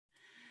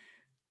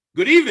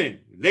Good evening,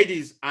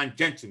 ladies and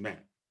gentlemen.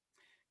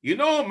 You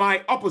know,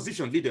 my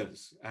opposition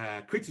leaders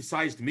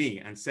criticized me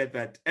and said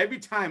that every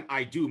time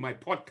I do my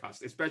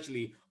podcast,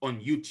 especially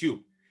on YouTube,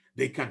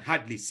 they can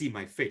hardly see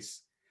my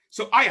face.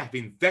 So I have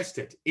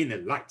invested in a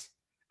light,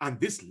 and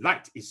this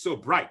light is so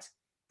bright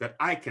that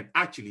I can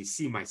actually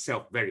see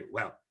myself very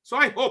well. So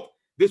I hope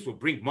this will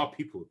bring more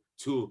people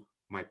to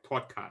my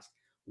podcast.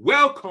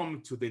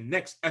 Welcome to the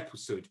next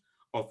episode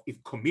of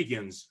If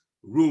Comedians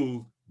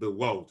Rule the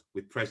World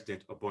with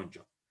President Obonjo.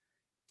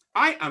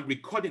 I am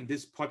recording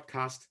this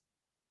podcast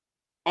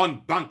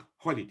on bank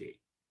holiday.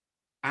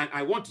 And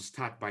I want to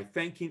start by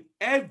thanking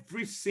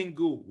every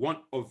single one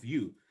of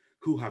you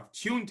who have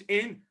tuned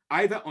in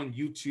either on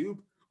YouTube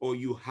or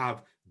you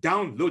have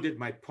downloaded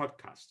my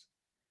podcast.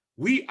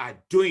 We are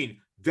doing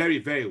very,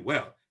 very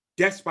well,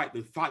 despite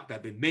the fact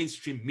that the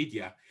mainstream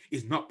media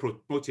is not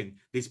promoting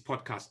this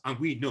podcast, and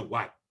we know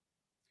why.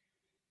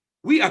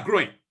 We are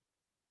growing.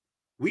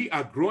 We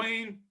are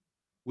growing.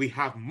 We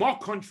have more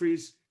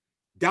countries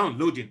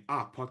downloading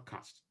our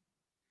podcast.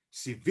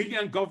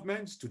 Civilian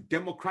governments to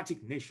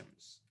democratic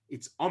nations.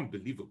 It's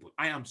unbelievable.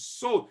 I am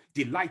so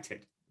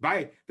delighted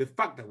by the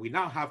fact that we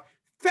now have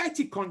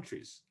 30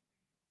 countries.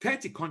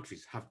 30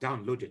 countries have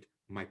downloaded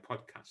my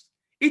podcast.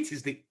 It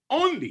is the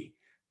only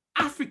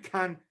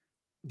African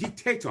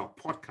dictator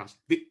podcast,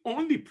 the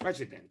only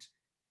president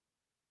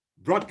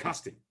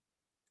broadcasting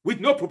with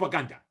no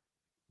propaganda,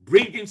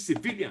 bringing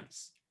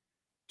civilians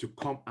to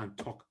come and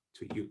talk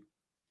to you.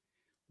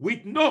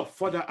 With no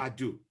further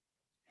ado,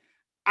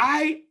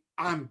 I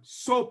am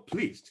so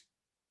pleased,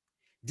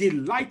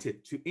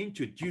 delighted to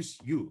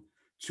introduce you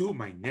to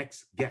my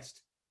next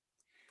guest.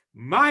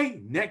 My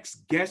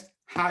next guest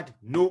had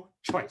no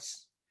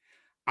choice.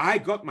 I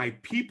got my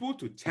people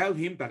to tell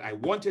him that I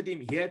wanted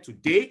him here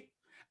today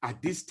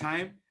at this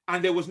time,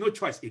 and there was no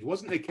choice. It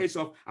wasn't a case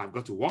of I've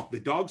got to walk the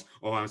dogs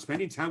or I'm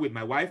spending time with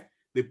my wife.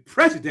 The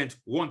president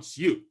wants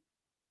you,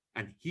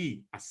 and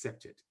he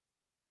accepted.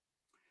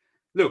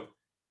 Look,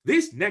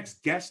 this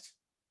next guest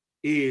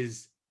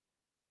is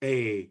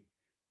a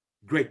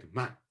great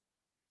man.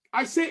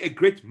 I say a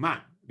great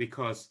man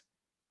because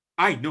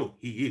I know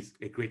he is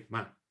a great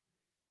man.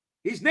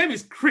 His name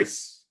is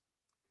Chris.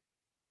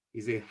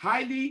 He's a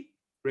highly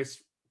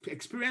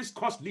experienced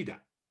course leader,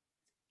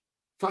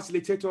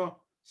 facilitator,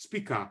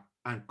 speaker,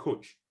 and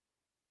coach.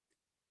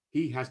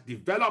 He has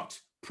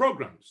developed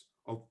programs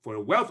for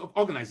a wealth of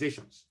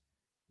organizations,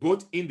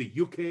 both in the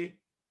UK,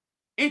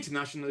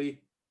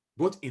 internationally,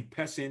 both in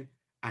person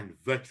and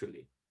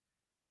virtually.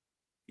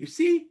 You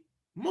see,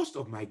 most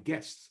of my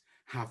guests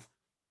have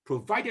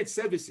provided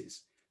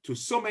services to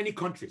so many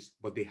countries,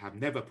 but they have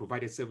never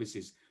provided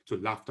services to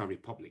Laughter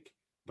Republic.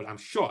 But I'm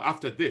sure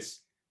after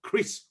this,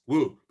 Chris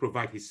will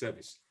provide his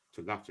service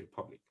to Laughter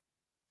Republic.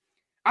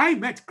 I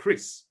met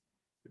Chris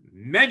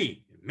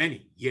many,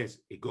 many years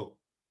ago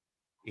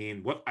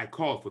in what I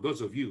call, for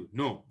those of you who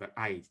know that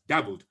I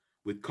dabbled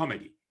with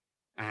comedy.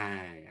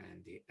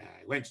 And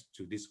I went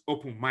to this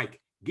open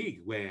mic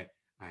gig where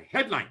I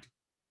headlined.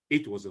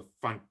 It was a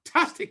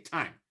fantastic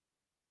time.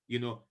 You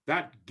know,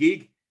 that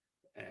gig,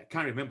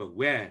 can't remember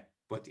where,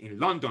 but in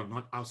London,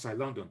 not outside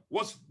London,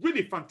 was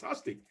really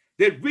fantastic.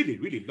 They really,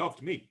 really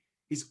loved me.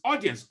 His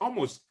audience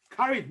almost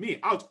carried me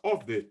out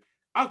of the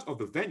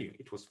venue.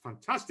 It was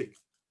fantastic.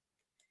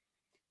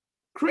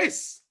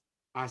 Chris,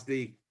 as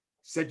the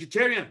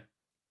Sagittarian,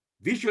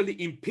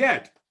 visually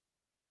impaired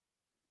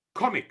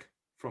comic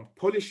from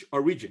Polish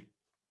origin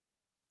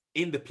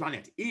in the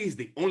planet, he is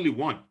the only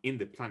one in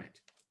the planet.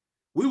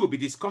 We will be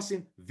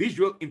discussing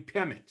visual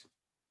impairment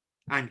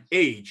and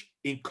age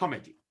in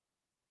comedy.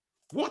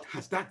 What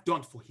has that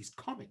done for his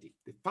comedy?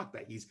 The fact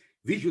that he's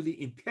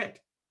visually impaired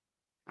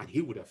and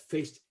he would have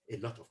faced a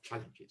lot of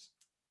challenges.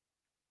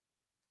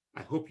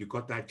 I hope you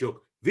got that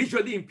joke.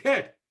 Visually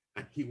impaired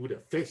and he would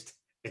have faced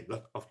a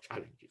lot of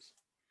challenges.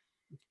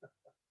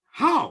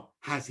 How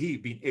has he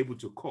been able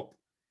to cope?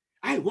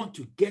 I want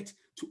to get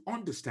to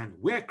understand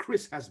where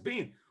Chris has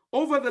been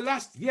over the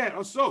last year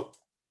or so.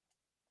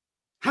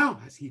 How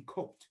has he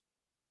coped?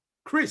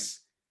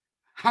 Chris,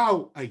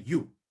 how are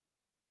you?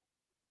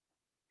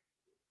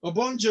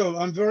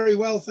 Obonjo, I'm very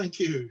well, thank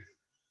you.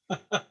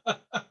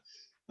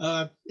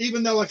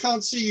 Even though I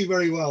can't see you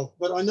very well,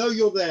 but I know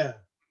you're there.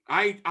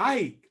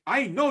 I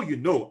know you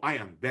know I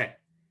am there.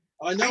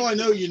 I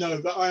know you know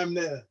that I am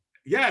there.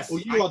 Yes. Or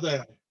you are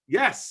there.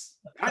 Yes.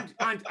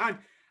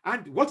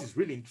 And what is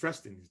really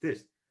interesting is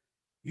this.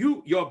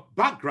 Your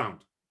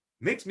background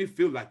makes me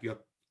feel like you're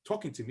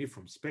talking to me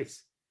from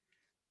space.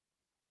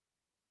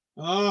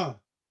 Oh,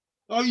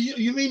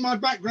 you mean my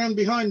background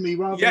behind me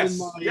rather than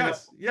my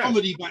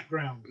comedy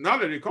background?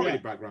 Not only comedy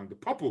background. The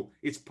purple.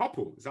 It's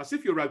purple. It's as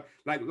if you're like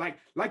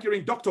you're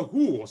in Doctor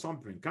Who or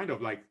something. Kind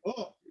of like.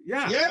 Oh,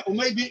 yeah. Or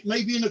maybe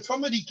in a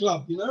comedy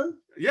club, you know.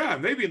 Yeah,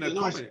 maybe in a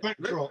nice comedy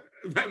backdrop.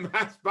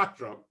 Nice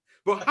backdrop.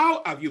 But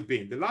how have you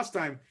been? The last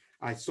time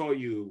I saw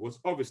you was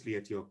obviously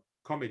at your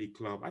comedy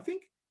club. I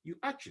think you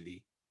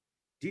actually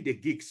did a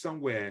gig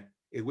somewhere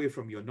away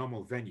from your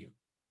normal venue.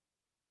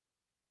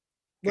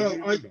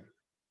 Well,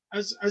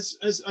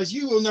 as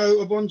you will know,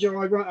 Obonjo,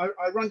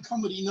 I run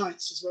comedy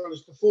nights as well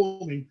as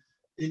performing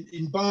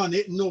in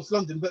Barnet in North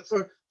London. But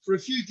for a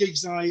few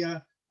gigs,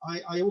 I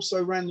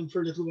also ran them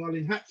for a little while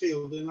in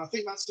Hatfield, and I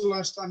think that's the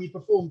last time you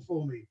performed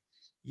for me.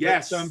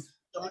 Yes.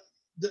 But,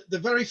 the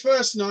very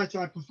first night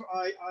I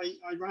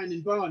ran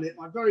in Barnet,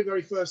 my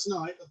very first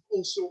night of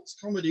all sorts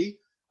comedy,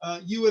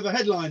 you were the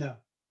headliner,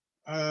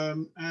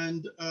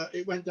 and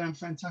it went down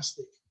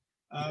fantastic.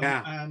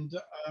 And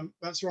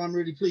that's why I'm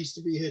really pleased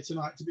to be here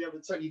tonight, to be able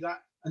to tell you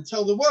that and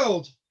tell the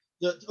world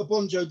that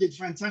Obonjo did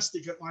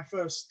fantastic at my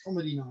first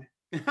comedy night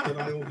that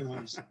I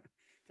organised.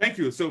 Thank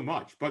you so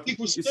much. But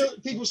people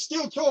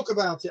still talk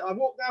about it. I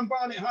walk down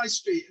Barnet High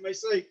Street and they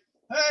say,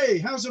 "Hey,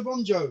 how's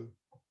Obonjo?"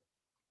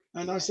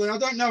 And I say, "I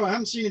don't know. I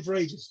haven't seen him for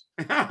ages."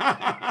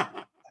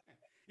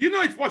 You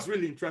know, what's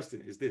really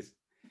interesting is this.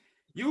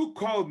 You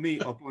called me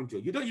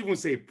Obonjo. You don't even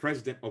say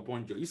President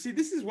Obonjo. You see,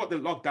 this is what the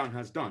lockdown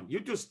has done.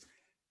 You just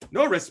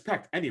no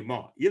respect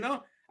anymore. You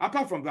know,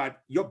 apart from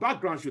that, your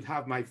background should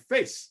have my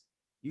face.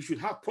 You should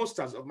have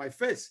posters of my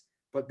face,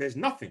 but there's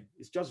nothing.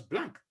 It's just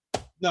blank.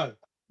 No,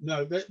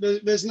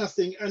 there's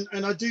nothing.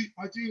 And I do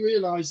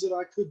realize that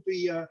I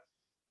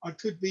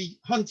could be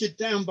hunted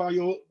down by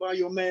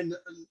your men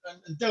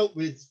and dealt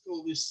with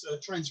for this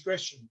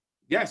transgression.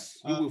 Yes,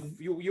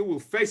 you will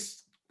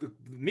face the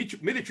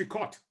military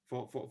court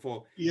for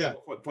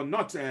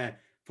not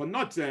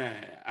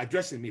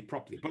addressing me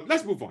properly. But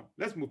let's move on.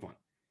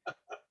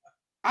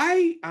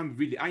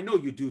 I know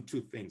you do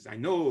two things. I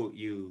know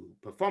you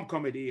perform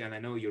comedy, and I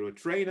know you're a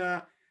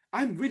trainer.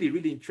 I'm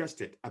really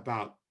interested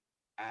about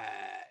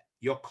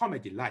your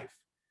comedy life.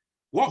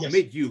 What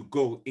made you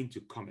go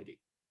into comedy?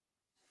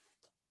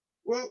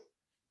 Well,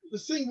 the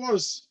thing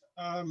was,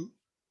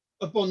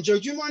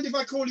 Obonjo, do you mind if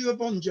I call you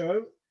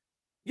Obonjo?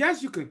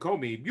 Yes, you can call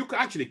me. You can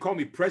actually call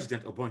me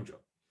President Obonjo.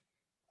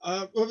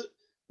 Well,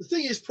 the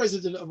thing is,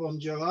 President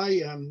Obonjo,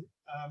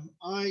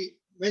 I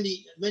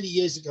many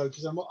years ago,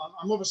 because I'm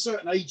of a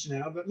certain age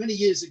now, but many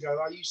years ago,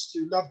 I used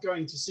to love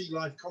going to see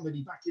live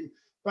comedy back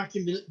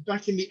in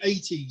the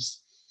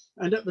 80s.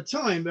 And at the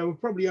time, there were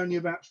probably only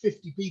about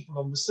 50 people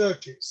on the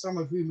circuit, some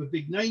of whom are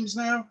big names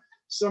now,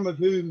 some of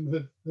whom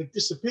have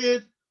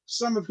disappeared,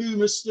 some of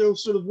whom are still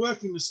sort of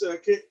working the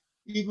circuit,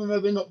 even though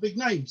they're not big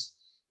names.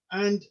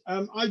 And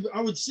I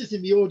would sit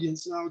in the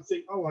audience and I would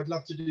think, oh, I'd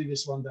love to do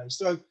this one day.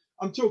 So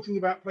I'm talking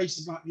about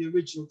places like the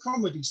Original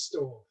Comedy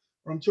Store,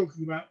 or I'm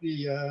talking about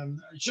the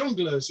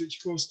Jongleurs, which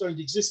of course don't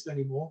exist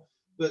anymore.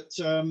 But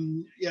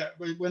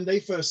when they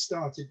first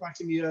started back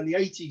in the early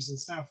 80s in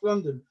South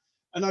London,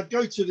 and I'd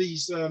go to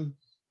these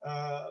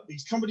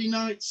comedy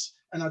nights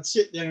and I'd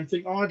sit there and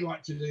think, oh, I'd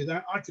like to do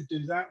that. I could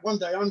do that. One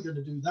day I'm going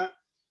to do that.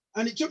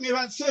 And it took me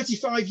about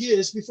 35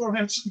 years before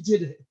I actually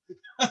did it.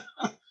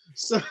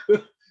 So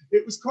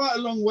it was quite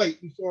a long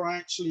wait before I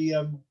actually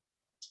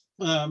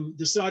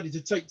decided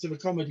to take to the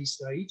comedy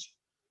stage.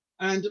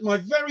 And my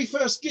very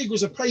first gig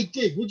was a paid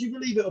gig. Would you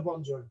believe it,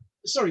 Obonjo?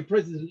 Sorry,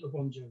 President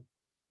Obonjo.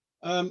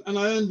 And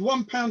I earned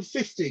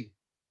 £1.50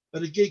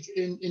 at a gig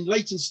in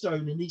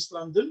Leytonstone in East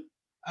London.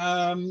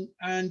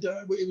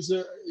 It was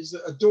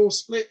a door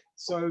split.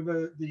 So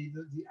the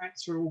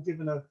acts were all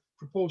given a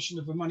proportion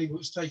of the money that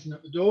was taken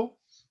at the door.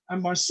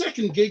 And my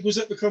second gig was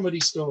at the Comedy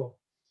Store,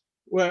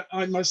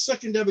 my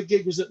second ever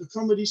gig was at the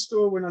Comedy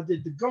Store when I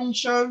did the Gong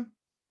Show.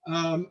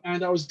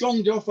 And I was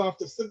gonged off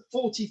after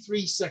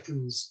 43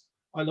 seconds.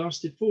 I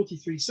lasted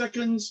 43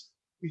 seconds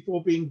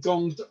before being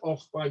gonged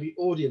off by the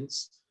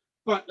audience.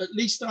 But at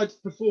least I'd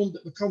performed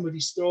at the Comedy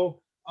Store.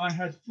 I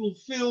had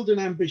fulfilled an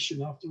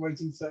ambition after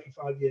waiting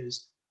 35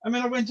 years. And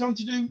then I went on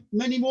to do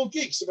many more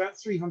gigs, about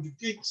 300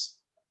 gigs,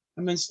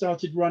 and then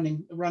started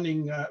running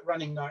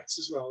nights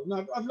as well. And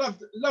I've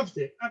loved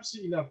it,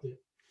 absolutely loved it.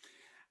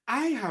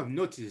 I have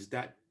noticed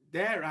that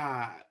there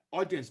are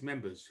audience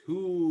members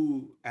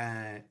who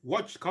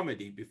watch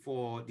comedy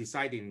before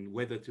deciding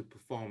whether to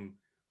perform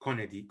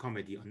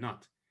comedy or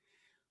not.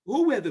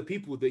 Who were the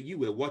people that you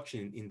were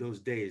watching in those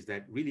days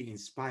that really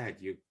inspired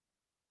you?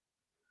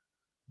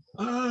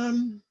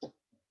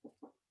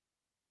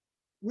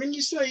 When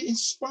you say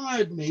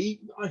inspired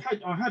me, I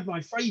had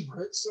my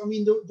favorites. I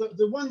mean,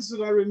 the ones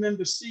that I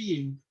remember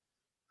seeing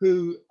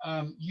who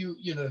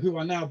who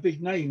are now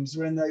big names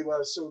when they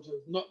were sort of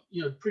not,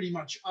 pretty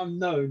much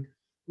unknown,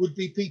 would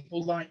be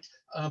people like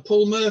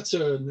Paul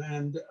Merton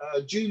and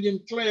Julian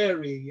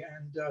Clary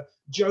and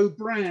Joe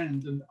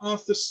Brand and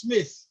Arthur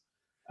Smith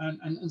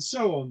and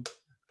so on.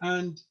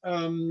 And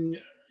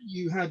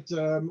you had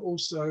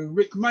also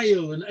Rick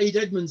Mayall and Ade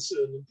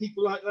Edmondson and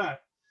people like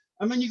that.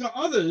 And then you got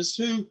others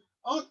who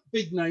aren't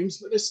big names,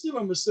 but they're still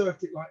on the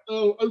circuit, like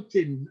Earl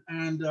Oaken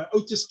and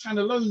Otis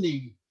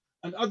Cannelloni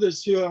and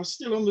others who are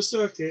still on the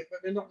circuit,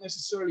 but they're not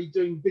necessarily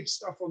doing big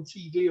stuff on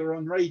TV or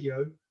on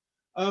radio.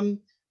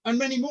 And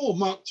many more,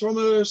 Mark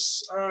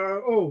Thomas,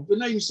 the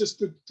names just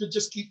could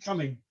just keep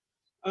coming.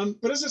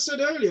 But as I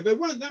said earlier, there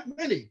weren't that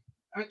many,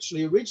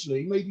 actually,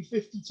 originally, maybe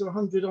 50 to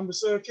 100 on the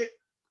circuit.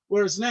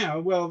 Whereas now,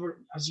 well,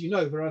 as you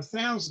know, there are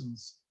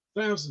thousands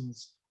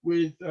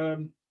with,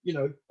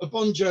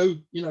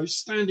 Obonjo,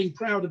 standing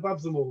proud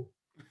above them all.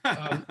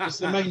 as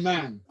the main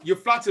man. You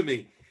flatter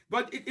me,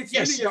 but it's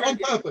Yes, really yeah, on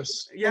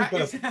purpose. On yeah,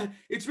 purpose.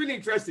 it's really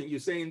interesting. You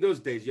say in those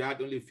days you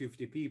had only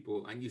 50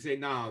 people, and you say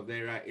now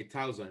there are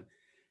 1,000.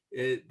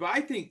 But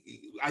I think,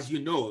 as you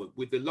know,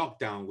 with the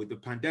lockdown, with the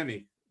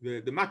pandemic,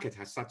 the market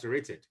has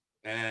saturated.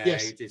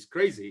 Yes. It is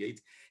crazy.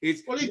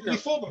 It's Well, you even know,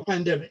 before the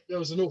pandemic, there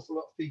was an awful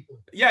lot of people.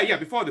 yeah.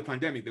 Before the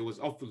pandemic, there was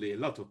awfully a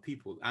lot of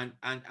people, and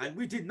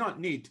we did not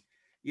need,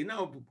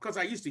 because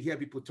I used to hear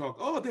people talk.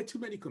 Oh, there are too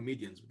many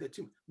comedians.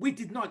 We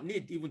did not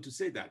need even to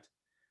say that,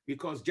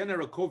 because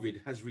general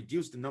COVID has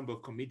reduced the number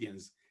of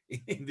comedians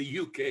in the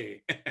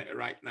UK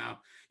right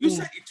now. You Mm.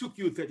 said it took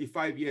you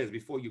 35 years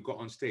before you got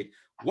on stage.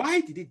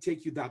 Why did it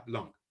take you that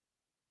long?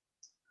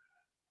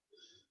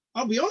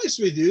 I'll be honest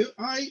with you.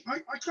 I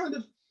kind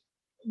of,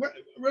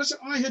 whereas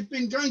I had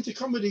been going to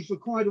comedy for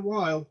quite a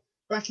while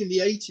back in the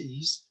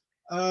 80s.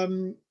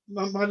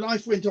 My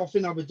life went off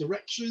in other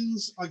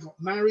directions. I got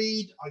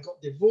married, I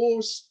got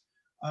divorced,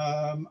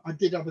 I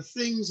did other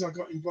things. I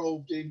got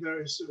involved in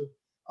various sort of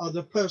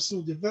other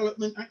personal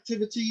development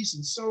activities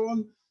and so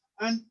on.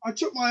 And I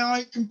took my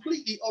eye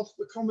completely off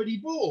the comedy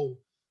ball.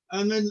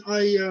 And then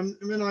I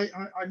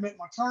met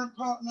my current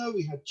partner.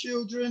 We had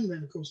children.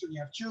 Then, of course, when you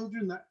have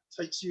children, that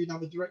takes you in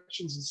other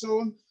directions and so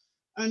on.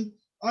 And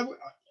I,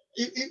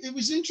 it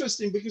was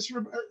interesting because for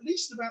at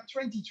least about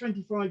 20,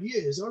 25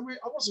 years, I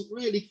wasn't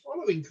really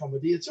following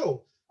comedy at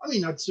all. I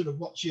mean, I'd sort of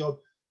watch your,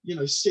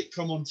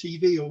 sitcom on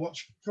TV or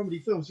watch comedy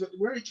films, but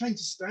where it came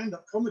to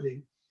stand-up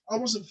comedy, I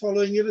wasn't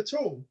following it at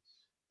all.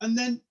 And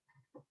then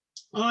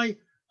I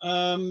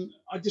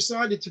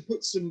decided to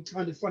put some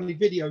kind of funny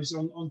videos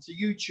onto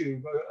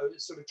YouTube, a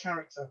sort of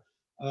character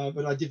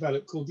that I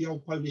developed called the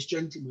Old Polish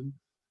Gentleman.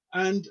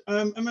 And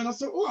then I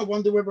thought, oh, I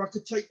wonder whether I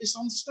could take this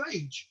on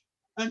stage.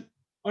 And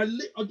I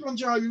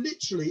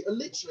literally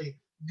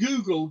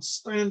Googled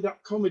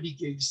stand-up comedy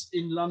gigs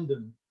in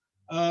London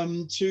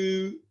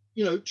to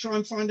try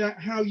and find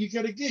out how you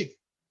get a gig,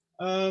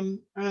 and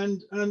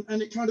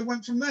it kind of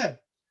went from there.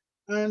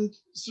 And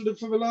sort of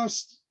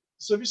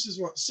so this is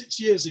what, 6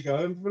 years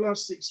ago, and for the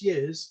last 6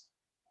 years,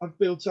 I've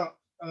built up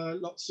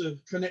lots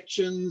of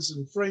connections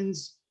and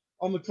friends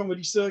on the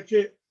comedy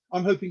circuit.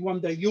 I'm hoping one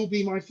day you'll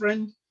be my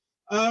friend,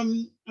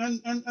 and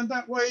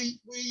that way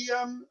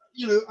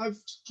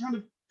I've kind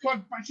of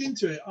plugged back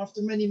into it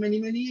after many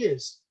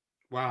years.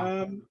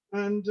 Wow.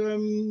 And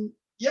I'm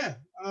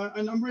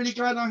really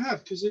glad I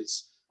have,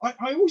 because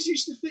I always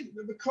used to think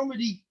that the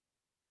comedy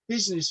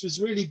business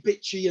was really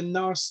bitchy and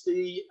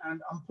nasty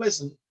and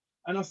unpleasant,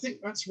 and I think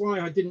that's why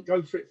I didn't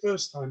go for it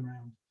first time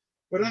round.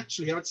 But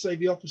actually, I'd say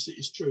the opposite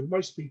is true.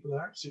 Most people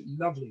are absolutely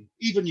lovely,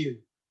 even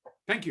you.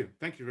 Thank you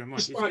very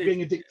much. Despite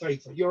being a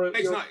dictator,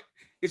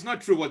 It's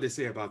not true what they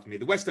say about me.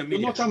 The Western media.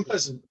 You're not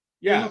unpleasant.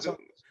 Yeah,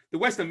 the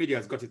Western media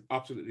has got it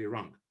absolutely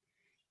wrong.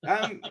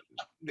 They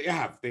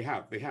have.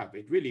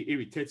 It really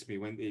irritates me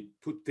when they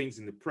put things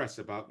in the press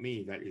about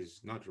me that is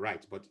not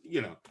right. But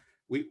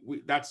we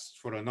that's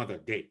for another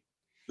day.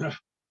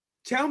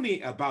 Tell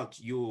me about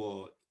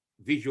your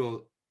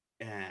visual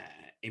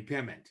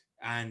impairment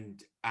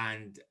and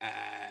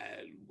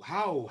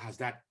how has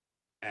that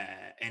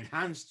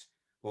enhanced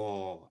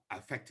or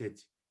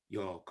affected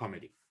your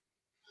comedy?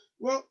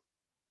 Well,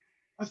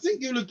 I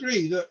think you'll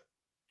agree that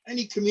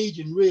any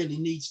comedian really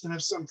needs to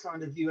have some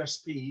kind of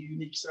USP,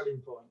 unique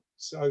selling point.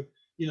 So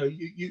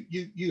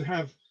you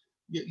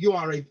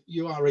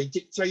are a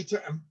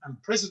dictator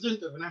and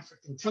president of an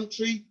African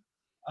country,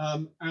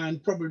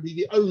 and probably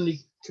the only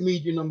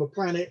comedian on the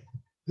planet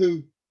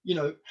who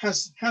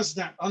has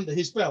that under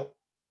his belt.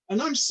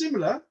 And I'm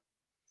similar.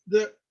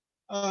 That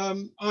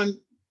I'm,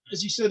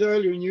 as you said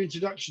earlier in your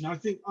introduction, I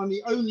think I'm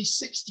the only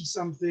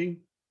 60-something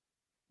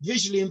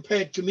visually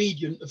impaired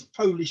comedian of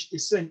Polish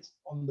descent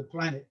on the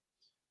planet.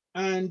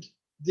 And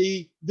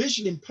the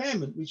visual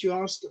impairment, which you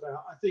asked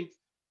about, I think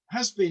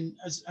has been,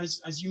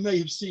 as you may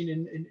have seen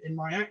in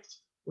my act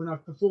when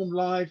I've performed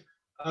live,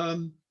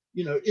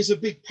 is a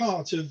big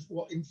part of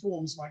what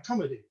informs my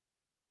comedy.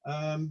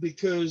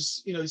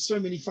 Because so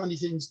many funny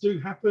things do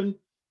happen.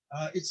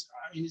 It's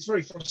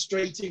very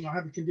frustrating. I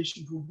have a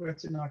condition called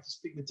retinitis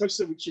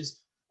pigmentosa, which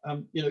is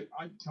I'm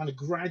kind of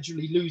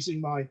gradually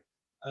losing my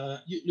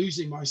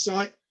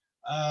sight,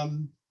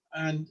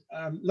 and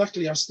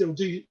luckily I still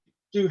do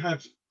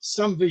have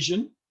some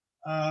vision,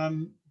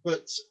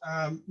 but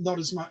not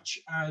as much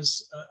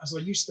as I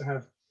used to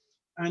have.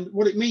 And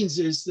what it means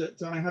is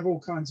that I have all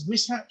kinds of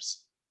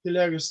mishaps,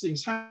 hilarious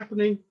things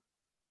happening,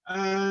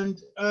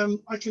 and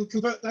I can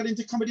convert that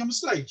into comedy on the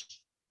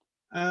stage,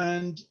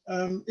 and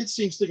it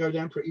seems to go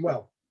down pretty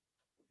well.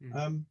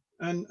 I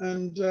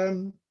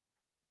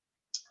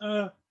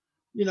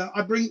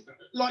bring,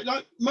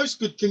 like most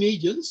good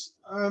comedians,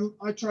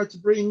 I try to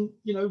bring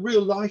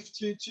real life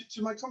to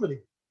my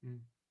comedy.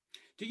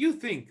 Do you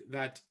think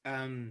that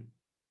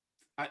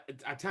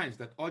at times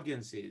that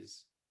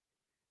audiences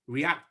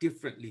react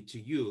differently to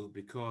you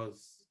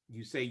because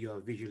you say you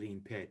are visually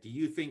impaired? Do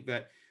you think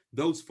that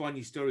those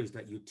funny stories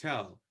that you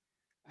tell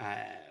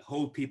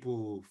hold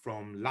people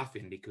from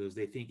laughing because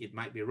they think it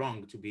might be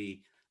wrong to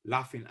be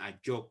laughing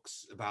at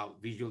jokes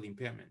about visual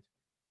impairment?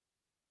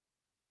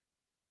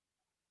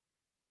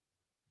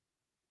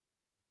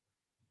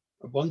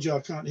 Bonjour,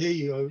 I can't hear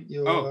you.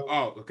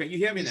 Can you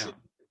hear me now?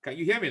 Can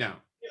you hear me now?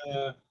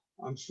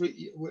 I'm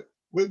free.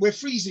 We're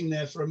freezing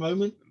there for a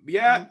moment.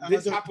 Yeah, and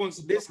this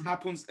happens. This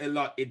happens a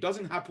lot. It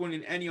doesn't happen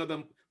in any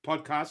other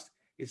podcast.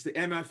 It's the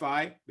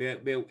MFI,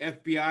 the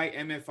FBI,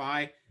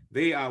 MFI.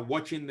 They are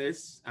watching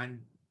this,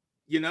 and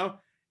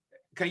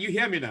can you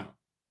hear me now?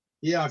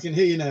 Yeah, I can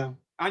hear you now.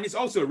 And it's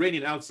also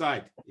raining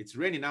outside. It's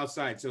raining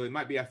outside, so it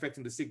might be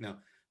affecting the signal.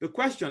 The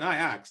question I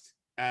asked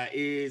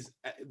is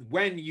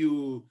when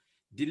you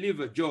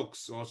deliver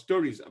jokes or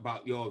stories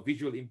about your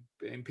visual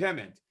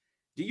impairment,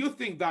 do you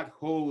think that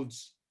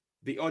holds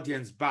the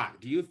audience back?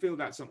 Do you feel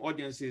that some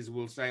audiences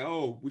will say,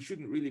 oh, we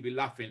shouldn't really be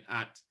laughing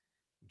at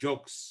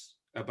jokes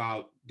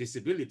about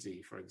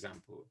disability, for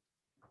example?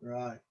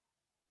 Right.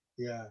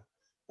 Yeah.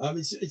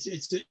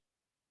 It's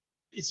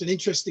an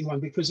interesting one,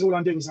 because all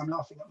I'm doing is I'm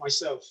laughing at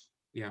myself.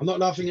 Yeah. I'm not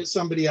laughing at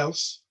somebody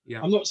else.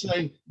 Yeah. I'm not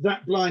saying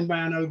that blind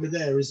man over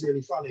there is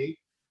really funny,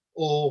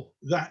 or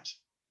that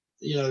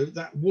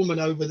that woman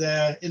over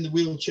there in the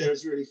wheelchair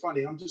is really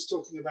funny. I'm just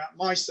talking about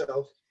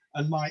myself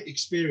and my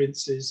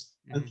experiences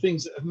and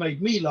things that have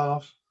made me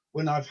laugh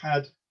when I've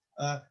had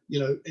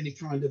any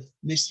kind of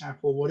mishap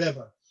or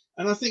whatever.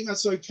 And I think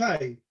that's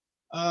okay.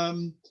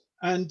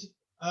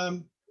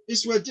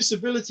 This word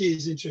disability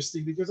is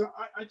interesting, because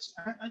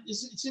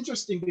it's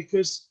interesting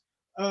because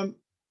I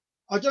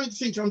don't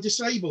think I'm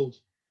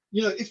disabled.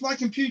 If my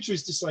computer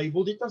is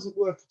disabled, it doesn't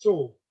work at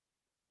all.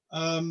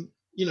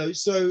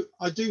 So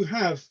I do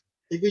have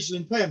a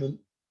visual impairment,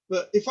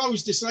 but if I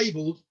was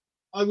disabled,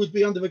 I would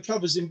be under the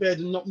covers in bed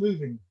and not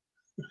moving.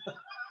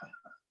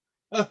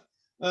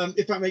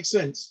 If that makes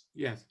sense.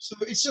 Yes. So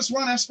it's just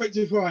one aspect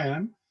of who I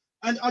am,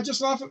 and I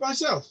just laugh at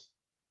myself.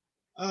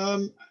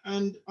 And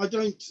I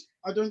don't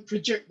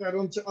project that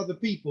onto other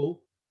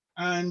people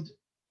and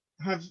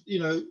have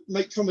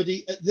make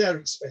comedy at their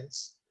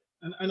expense.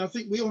 And I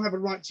think we all have a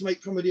right to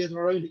make comedy at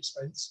our own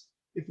expense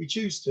if we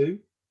choose to,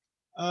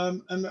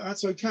 and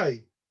that's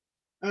okay.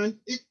 And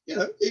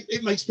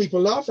it makes people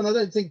laugh, and I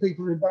don't think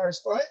people are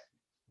embarrassed by it.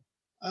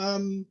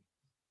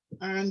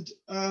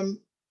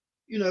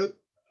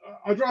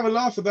 I'd rather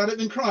laugh about it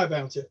than cry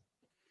about it.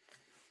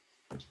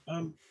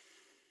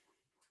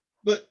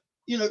 But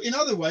in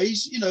other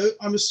ways,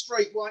 I'm a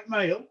straight white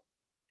male,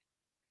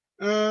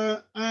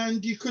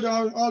 and you could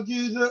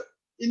argue that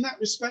in that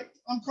respect,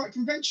 I'm quite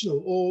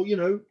conventional, or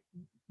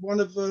one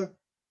of the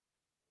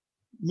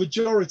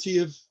majority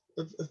of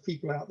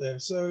people out there.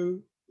 So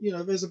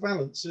there's a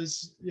balance.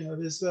 There's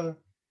a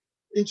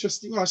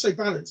interesting. Well, I say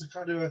balance, a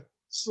kind of a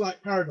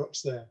slight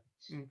paradox there.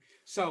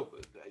 So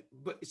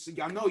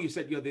I know you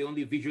said you're the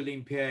only visually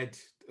impaired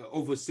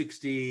over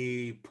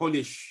 60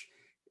 Polish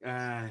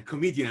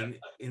comedian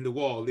in the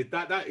world.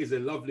 That is a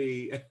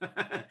lovely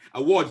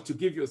award to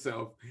give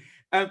yourself.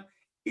 Are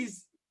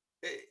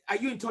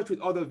you in touch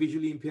with other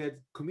visually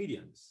impaired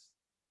comedians?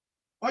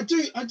 I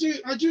do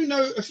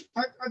know.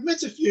 I've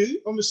met a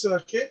few on the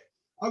circuit.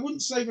 I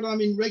wouldn't say that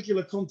I'm in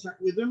regular contact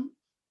with them.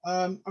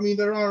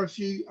 There are a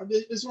few.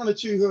 There's one or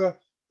two who are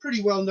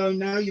pretty well known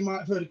now. You might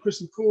have heard of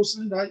Chris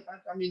McCausland. I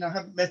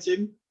haven't met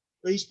him,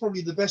 but he's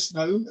probably the best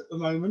known at the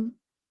moment.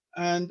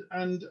 And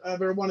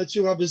there are one or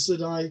two others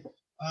that I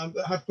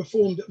that have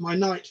performed at my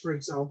night, for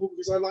example,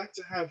 because I like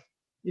to have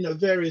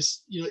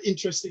various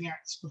interesting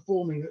acts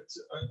performing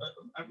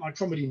at my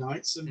comedy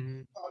nights,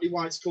 and partly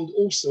why it's called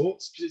All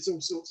Sorts, because it's all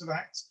sorts of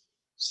acts.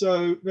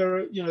 So there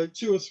are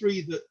two or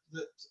three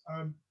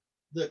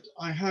that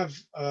I have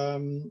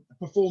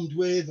performed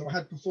with, or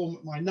had performed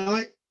at my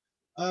night.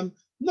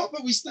 Not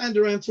that we stand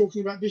around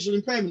talking about visual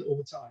impairment all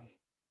the time,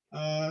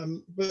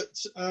 but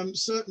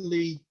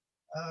certainly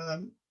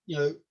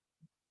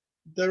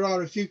there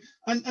are a few,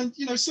 and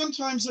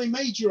sometimes they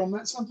major on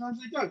that, sometimes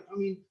they don't.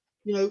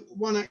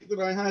 One act that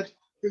I had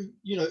who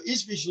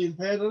is visually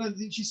impaired, I don't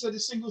think she said a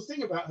single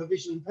thing about her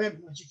visual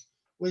impairment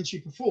when she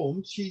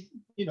performed. She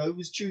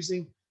was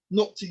choosing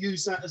not to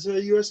use that as a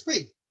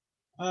USP,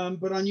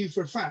 but I knew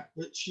for a fact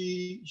that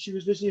she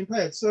was visually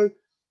impaired. So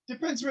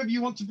depends whether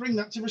you want to bring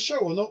that to the show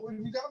or not, whether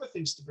you've got other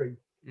things to bring,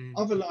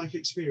 other life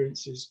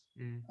experiences.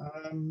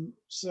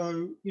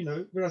 So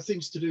there are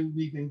things to do with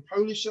me being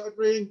Polish that I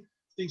bring,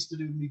 things to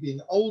do with me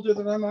being older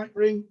that I might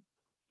bring,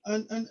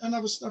 and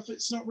other stuff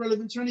that's not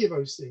relevant to any of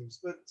those things.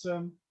 But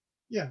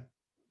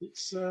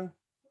it's and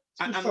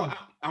fun.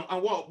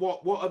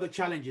 What other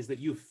challenges that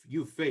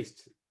you've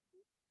faced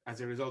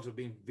as a result of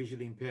being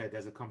visually impaired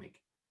as a comic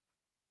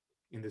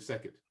in the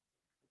circuit?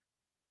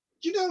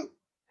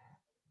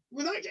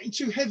 Without getting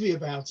too heavy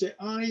about it,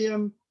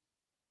 I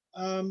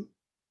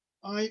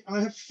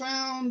have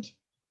found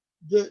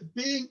that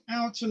being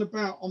out and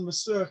about on the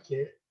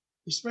circuit,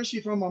 especially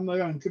if I'm on my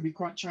own, can be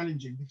quite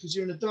challenging, because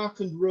you're in a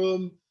darkened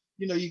room.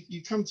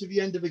 You come to the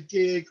end of a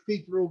gig,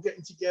 people are all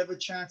getting together,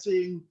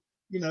 chatting,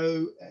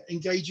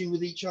 engaging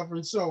with each other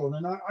and so on.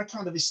 And I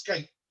kind of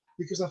escape,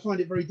 because I find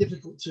it very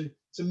difficult to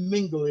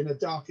mingle in a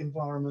dark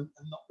environment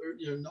and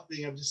not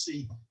being able to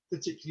see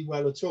particularly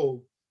well at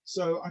all.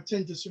 So I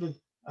tend to sort of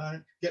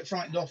get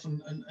frightened off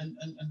and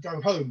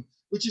go home,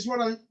 which is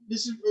what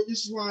this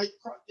is why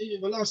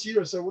in the last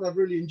year or so, what I've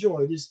really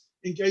enjoyed is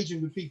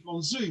engaging with people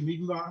on Zoom,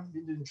 even though I haven't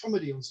been doing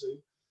comedy on Zoom,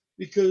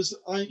 because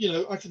I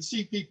can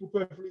see people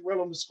perfectly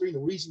well on the screen,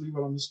 or reasonably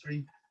well on the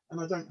screen, and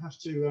I don't have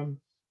to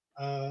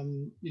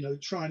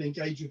try and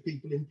engage with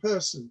people in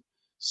person.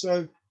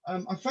 So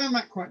I found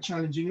that quite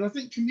challenging, and I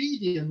think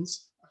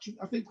comedians,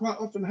 I think quite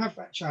often have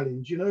that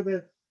challenge.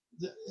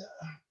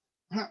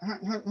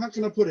 How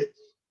can I put it?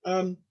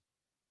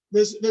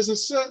 There's a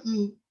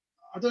certain,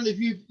 I don't know if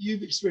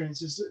you've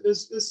experienced this.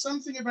 There's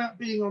something about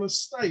being on a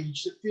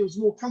stage that feels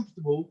more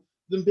comfortable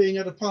than being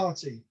at a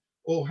party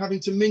or having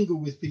to mingle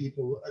with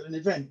people at an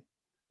event,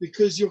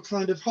 because you're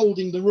kind of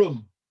holding the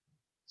room.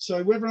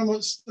 So whether I'm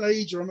on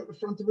stage or I'm at the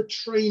front of a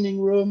training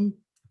room,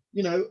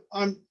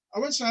 I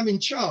won't say I'm in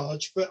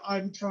charge, but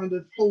I'm kind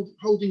of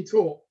holding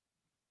court,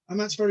 and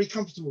that's very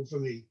comfortable for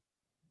me.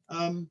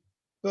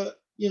 But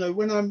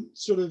when I'm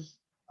sort of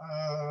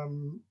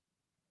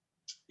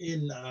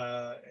in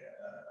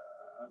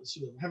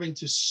sort of having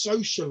to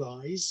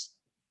socialize,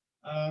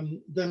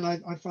 then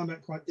I find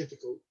that quite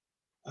difficult,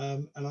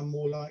 and I'm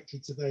more likely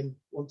to then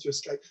want to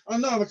escape. I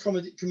know other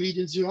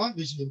comedians who aren't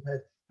visually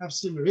impaired have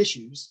similar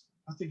issues.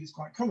 I think it's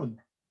quite common.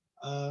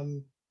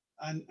 So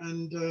I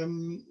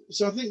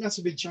think that's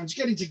a big challenge.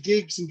 Getting to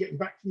gigs and getting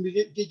back from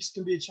the gigs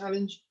can be a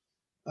challenge,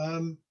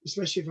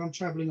 especially if I'm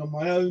traveling on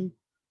my own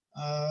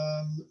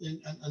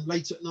and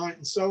late at night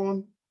and so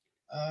on.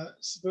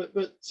 But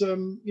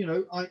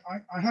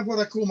I have what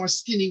I call my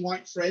skinny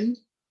white friend,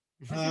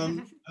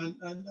 and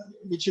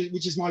which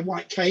is my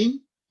white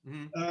cane,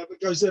 that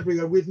goes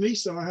everywhere with me.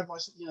 So I have my,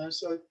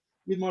 so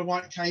with my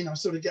white cane, I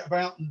sort of get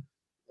about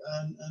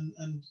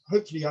and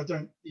hopefully I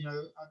don't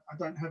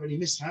have any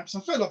mishaps. I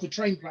fell off a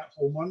train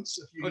platform once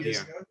a few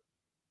years ago.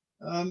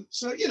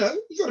 So you got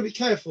to be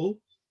careful.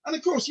 And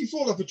of course, you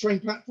fall off a train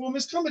platform.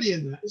 There's comedy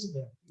in that, isn't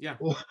there?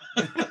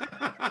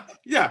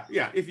 Yeah.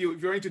 Yeah. If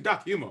you're into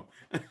dark humor.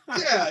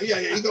 yeah.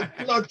 You got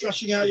blood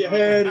gushing out your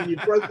head, and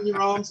you've broken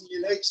your arms and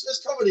your legs.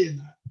 There's comedy in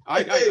that.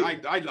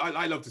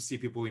 I love to see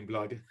people in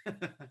blood.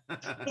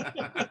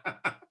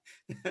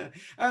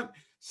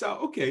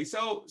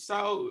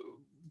 So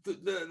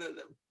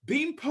the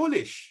being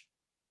Polish,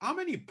 how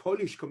many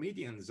Polish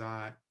comedians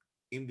are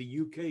in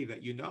the UK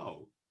that you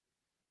know?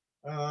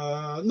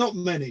 Not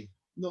many.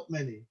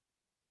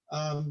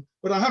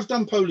 But I have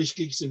done Polish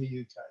gigs in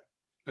the UK.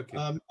 Okay.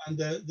 And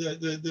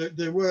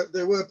there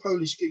were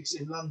Polish gigs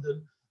in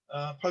London,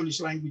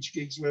 Polish language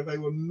gigs, where they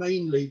were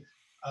mainly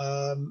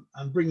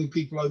bringing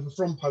people over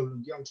from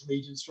Poland, young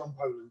comedians from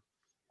Poland.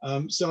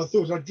 So I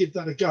thought I'd give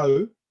that a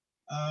go,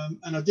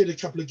 and I did a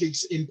couple of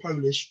gigs in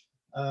Polish,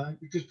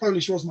 because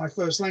Polish was my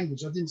first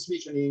language. I didn't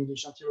speak any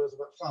English until I was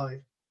about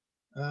 5.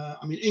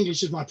 I mean,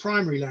 English is my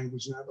primary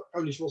language now, but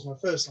Polish was my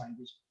first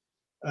language.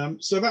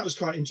 So that was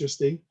quite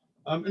interesting.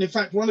 And in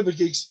fact, one of the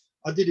gigs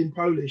I did in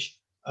Polish,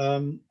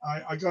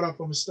 I got up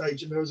on the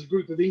stage, and there was a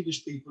group of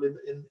English people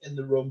in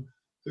the room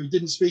who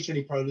didn't speak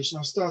any Polish, and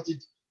I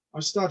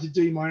started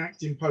doing my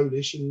act in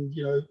Polish, and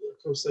of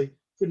course they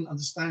couldn't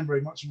understand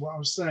very much of what I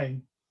was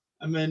saying.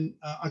 And then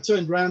I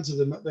turned round to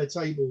them at their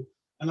table,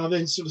 and I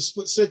then sort of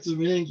said to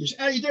them in English,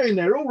 "How you doing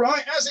there? All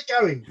right? How's it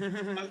going?"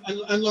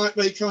 and like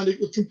they kind of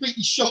were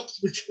completely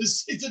shocked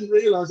because they didn't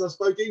realise I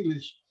spoke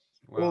English,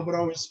 or but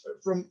I was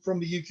from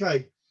the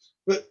UK.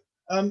 But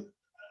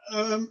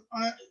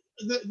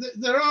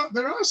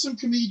there are some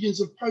comedians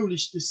of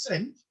Polish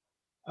descent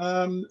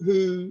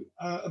who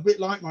are a bit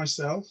like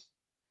myself.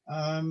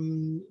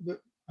 But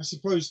I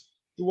suppose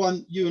the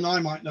one you and I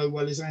might know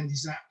well is Andy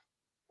Zapp,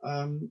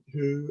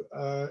 who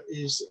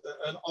is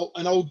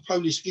an old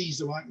Polish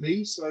geezer like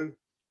me. So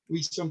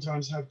we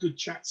sometimes have good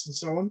chats and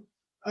so on.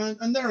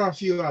 And there are a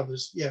few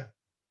others, yeah.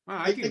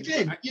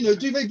 Again,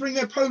 do they bring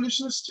their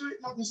Polishness to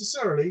it? Not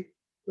necessarily,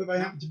 but they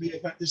happen to be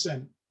of that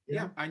descent.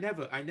 Yeah, I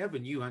never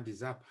knew Andy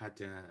Zapp had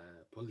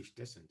Polish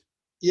descent.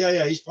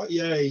 Yeah, he's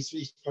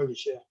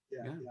Polish.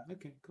 Yeah.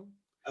 Okay, cool.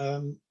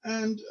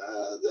 And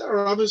there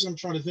are others. I'm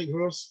trying to think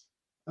who else,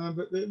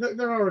 but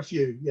there are a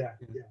few. Yeah.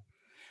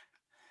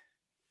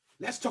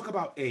 Let's talk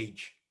about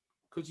age,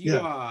 because you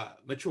are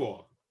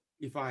mature,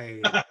 if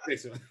I say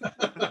so.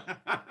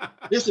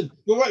 Listen,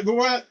 but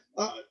wait.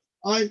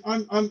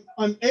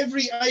 I'm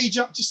every age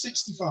up to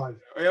 65.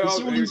 It's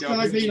all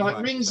inside me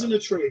like rings in a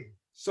tree.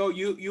 So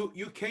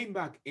you came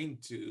back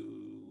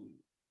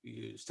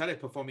you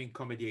started performing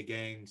comedy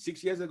again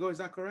 6 years ago, is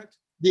that correct?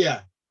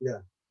 Yeah.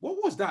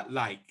 What was that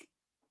like?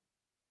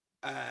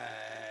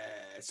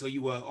 So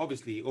you were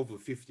obviously over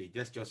 50.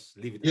 Let's just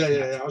leave it.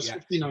 Yeah. I was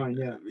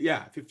 59.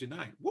 Yeah,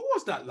 59. What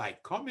was that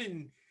like,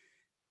 coming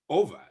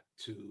over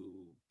to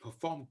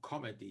perform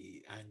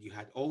comedy, and you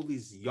had all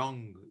these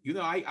young?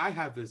 I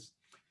have this,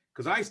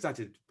 because I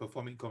started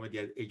performing comedy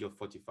at the age of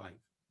 45,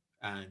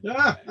 and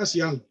that's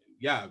young.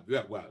 Yeah,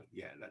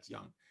 that's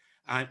young.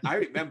 And I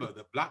remember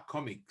the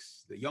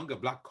younger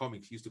black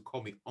comics used to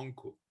call me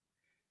uncle.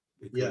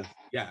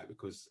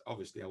 Because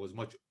obviously I was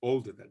much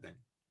older than them.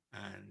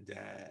 And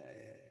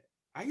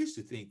I used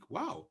to think,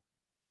 wow,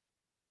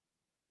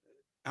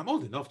 I'm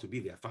old enough to be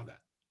their father,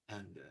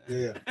 and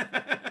Yeah.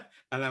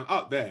 and I'm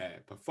out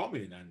there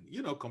performing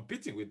and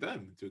competing with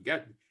them to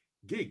get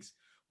gigs.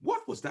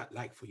 What was that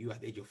like for you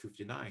at the age of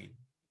 59,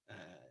 uh,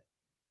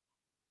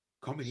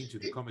 coming into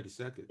the It, comedy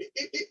circuit?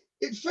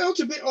 it felt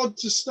a bit odd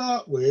to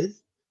start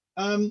with,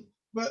 um,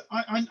 but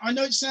I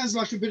know it sounds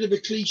like a bit of a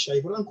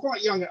cliche, but I'm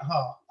quite young at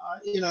heart.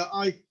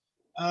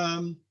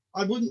 Um,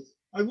 I wouldn't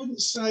I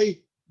wouldn't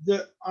say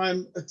that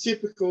I'm a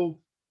typical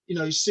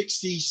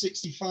 60,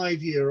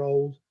 65-year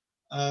old.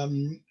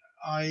 Um,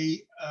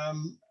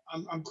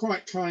 I'm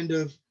quite kind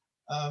of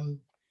um,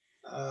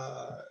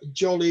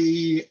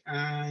 jolly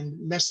and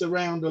mess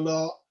around a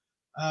lot.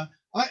 Uh,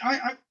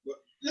 I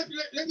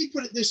let me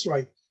put it this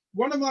way.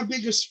 One of my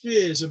biggest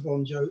fears of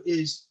Bonjo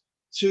is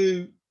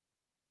to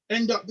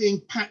end up being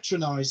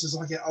patronized as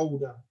I get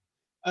older.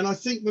 And I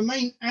think the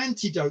main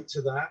antidote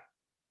to that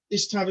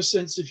is to have a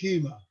sense of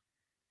humor.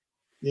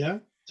 Yeah,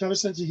 to have a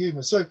sense of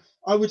humor. So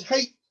I would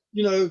hate,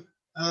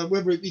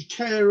 whether it be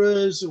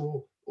carers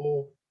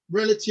or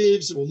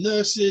relatives or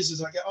nurses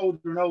as I get older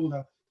and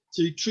older,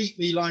 to treat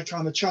me like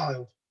I'm a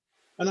child.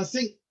 And I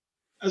think,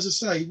 as I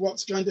say,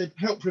 what's going to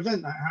help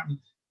prevent that happen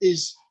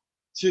is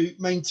to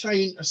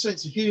maintain a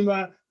sense of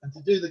humor and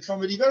to do the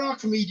comedy. There are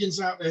comedians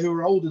out there who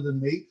are older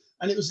than me,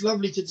 and it was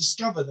lovely to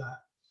discover that.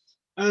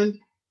 And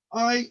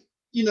I,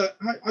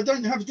 I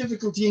don't have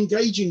difficulty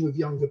engaging with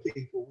younger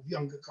people, with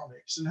younger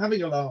comics, and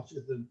having a laugh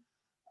with them.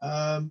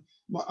 Um,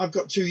 I've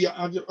got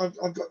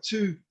I've got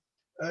two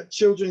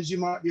children, as you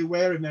might be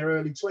aware, in their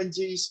early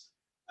 20s,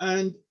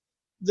 and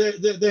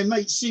their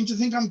mates seem to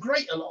think I'm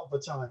great a lot of the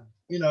time.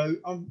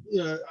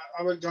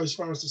 I won't go as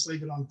far as to say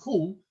that I'm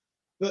cool,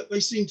 but they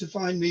seem to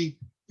find me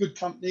good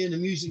company and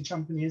amusing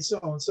company and so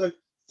on. So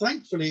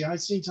thankfully, I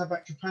seem to have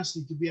that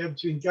capacity to be able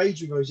to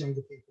engage with those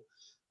younger people.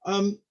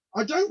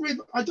 I don't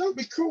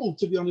recall,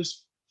 to be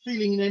honest,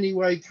 feeling in any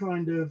way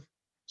kind of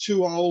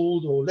too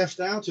old or left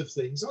out of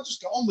things. I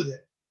just got on with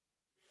it,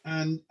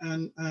 and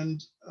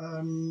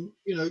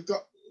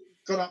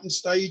got up on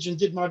stage and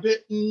did my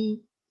bit and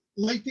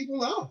made people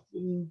laugh,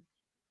 and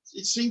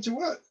it seemed to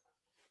work.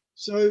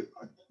 So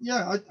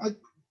yeah,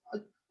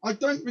 I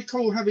don't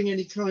recall having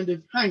any kind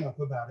of hang up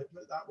about it,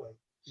 but that way.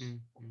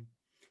 Mm-hmm.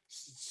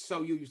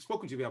 So you've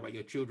spoken to me about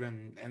your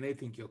children, and they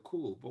think you're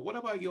cool. But what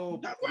about Well, I your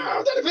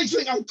don't know if they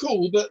think I'm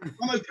cool, but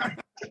I'm okay.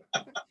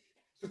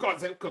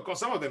 because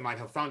some of them might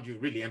have found you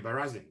really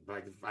embarrassing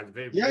at the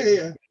very Yeah,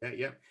 beginning.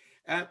 yeah,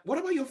 Yeah. What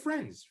about your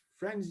friends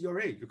your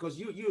age? Because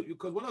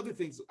one of the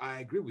things I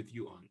agree with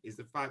you on is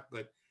the fact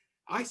that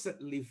I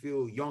certainly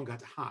feel young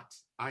at heart.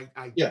 I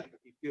yeah,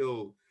 genuinely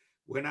feel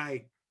when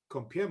I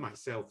compare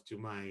myself to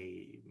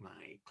my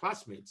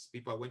classmates,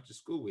 people I went to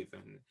school with,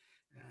 and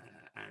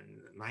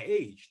my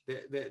age,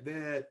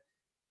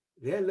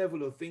 their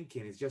level of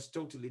thinking is just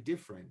totally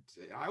different.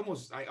 I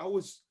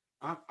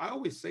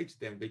always say to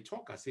them, they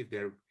talk as if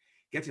they're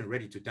getting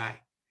ready to die.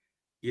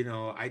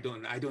 I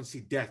don't see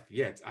death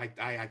yet.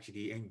 I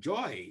actually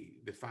enjoy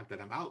the fact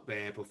that I'm out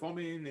there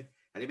performing,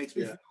 and it makes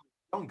me yeah. feel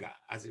younger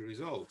as a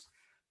result.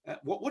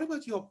 What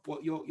about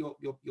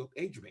your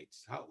age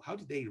mates? How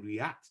did they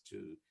react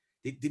to?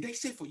 Did they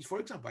say, for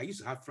example, I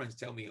used to have friends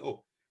tell me,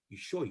 "Oh, you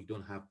sure you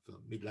don't have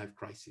a midlife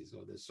crisis,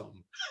 or there's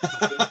something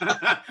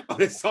or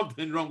there's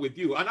something wrong with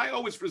you?" And I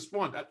always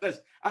respond,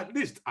 at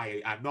least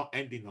I am not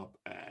ending up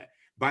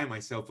buying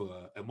myself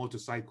a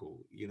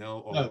motorcycle,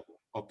 No,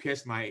 or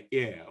pierce my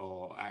ear,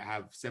 or I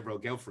have several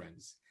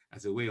girlfriends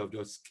as a way of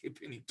just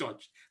keeping in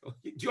touch. Do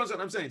you understand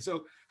what I'm saying?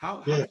 So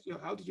yeah.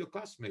 how did your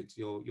classmates,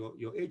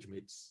 your age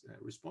mates,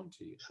 respond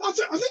to you? I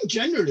think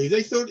generally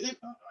they thought it.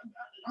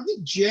 I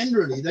think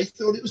generally they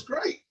thought it was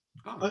great.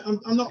 Oh,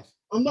 I'm not. nice.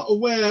 I'm not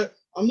aware.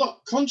 I'm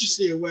not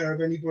consciously aware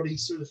of anybody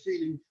sort of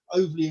feeling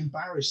overly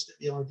embarrassed at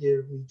the idea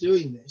of me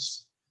doing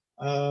this.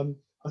 I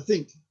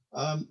think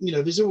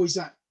there's always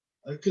that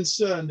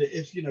concern that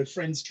if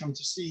friends come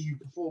to see you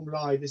perform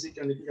live, is it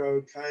going to go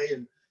okay?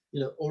 And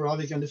or are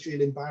they going to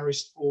feel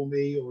embarrassed for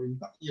me, or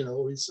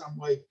or in some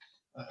way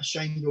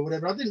ashamed or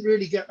whatever? I didn't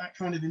really get that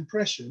kind of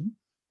impression.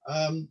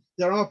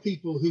 There are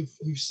people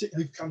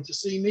who've come to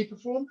see me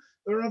perform.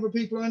 There are other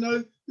people I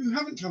know who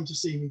haven't come to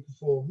see me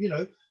perform.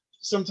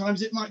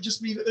 Sometimes it might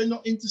just be that they're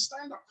not into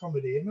stand-up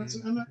comedy, and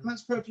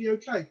that's perfectly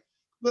okay.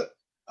 But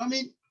I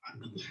mean,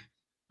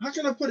 how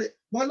can I put it?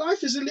 My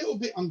life is a little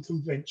bit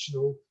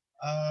unconventional,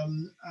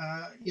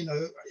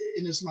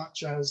 in as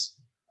much as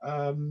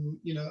I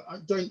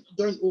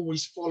don't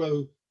always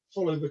follow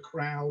the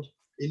crowd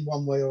in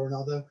one way or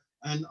another,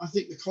 and I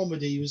think the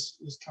comedy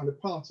was kind of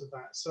part of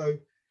that. So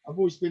I've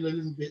always been a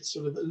little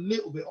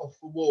bit off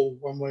the wall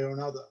one way or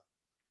another.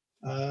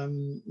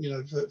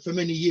 For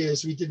many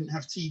years we didn't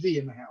have TV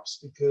in the house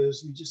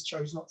because we just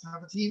chose not to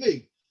have a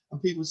TV.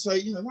 And people would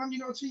say, why haven't you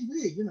got a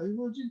TV?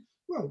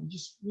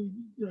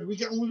 We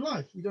get on with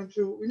life. We don't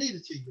feel we need a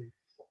TV.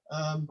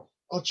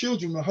 Our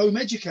children were home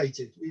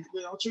educated.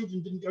 Our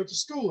children didn't go to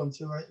school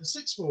until the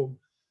sixth form.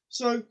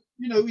 So,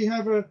 we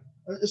have a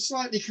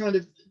slightly kind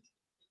of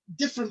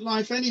different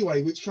life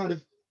anyway, which kind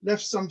of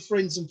left some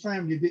friends and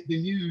family a bit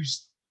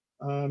bemused.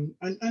 And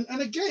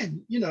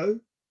again,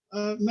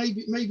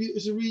 maybe it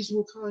was a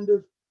reasonable kind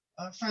of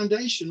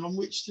foundation on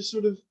which to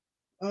sort of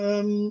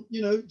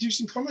do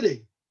some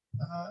comedy,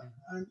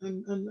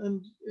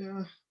 and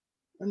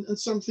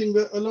something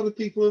that a lot of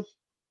people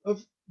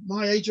of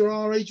my age or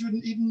our age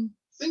wouldn't even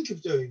think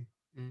of doing.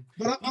 Mm.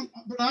 But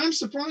I am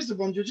surprised,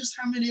 Abonja, just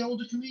how many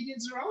older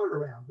comedians there are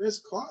around. There's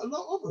quite a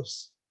lot of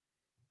us.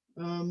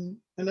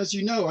 And as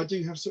you know, I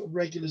do have sort of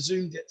regular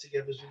Zoom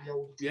get-togethers with the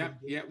older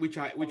comedians. which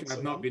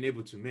I've not been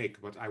able to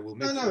make, but I will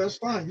make. No, that's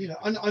fine.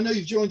 I know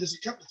you've joined us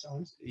a couple of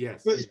times.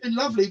 Yes, but it's been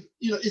lovely.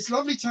 It's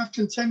lovely to have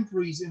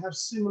contemporaries who have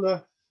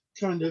similar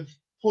kind of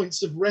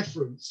points of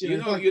reference.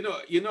 You're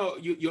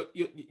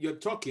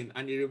talking,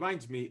 and it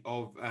reminds me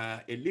of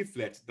a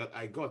leaflet that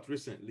I got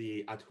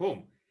recently at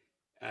home.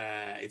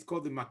 It's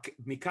called the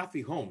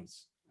McCarthy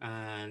Homes,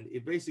 and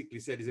it basically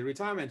said it's a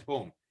retirement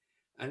home.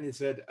 And it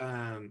said,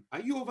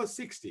 are you over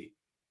 60?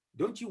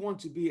 Don't you want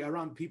to be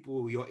around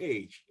people your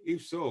age?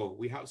 If so,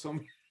 we have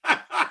some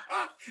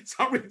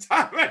some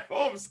retirement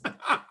homes.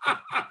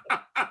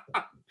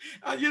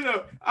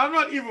 And I'm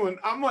not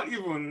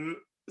even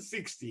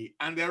 60,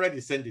 and they're already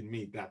sending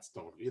me that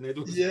stuff. Yeah.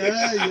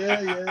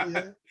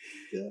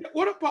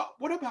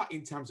 What about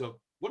in terms of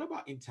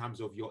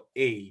your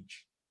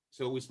age?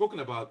 So we've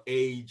spoken about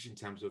age in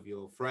terms of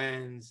your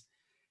friends.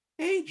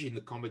 Age in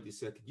the comedy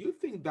circuit, do you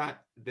think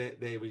that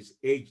there is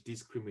age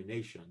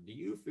discrimination? Do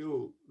you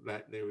feel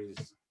that there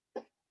is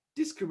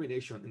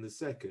discrimination in the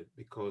circuit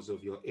because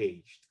of your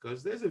age?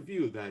 Because there's a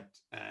view that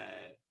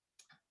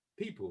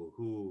people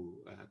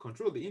who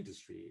control the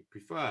industry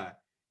prefer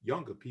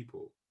younger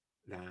people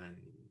than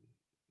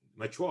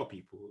mature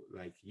people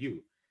like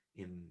you.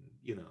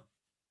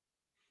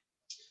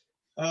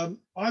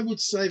 I would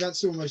say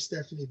that's almost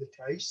definitely the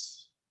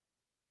case.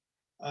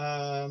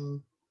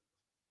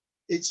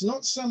 It's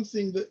not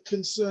something that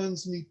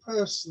concerns me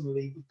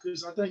personally,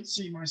 because I don't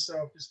see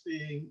myself as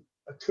being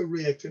a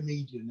career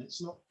comedian.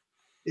 It's not.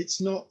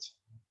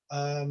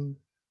 I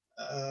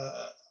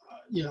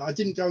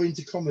didn't go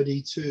into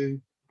comedy to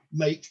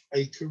make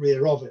a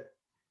career of it.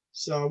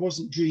 So I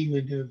wasn't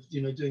dreaming of,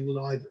 doing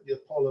live at the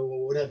Apollo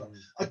or whatever.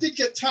 I did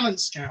get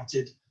talent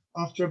scouted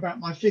after about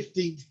my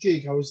 15th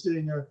gig. I was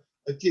doing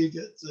a gig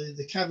at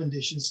the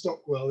Cavendish in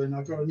Stockwell, and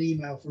I got an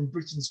email from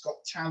Britain's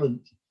Got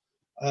Talent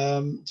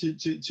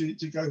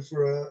to go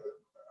for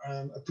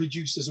a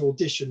producer's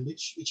audition,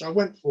 which I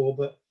went for,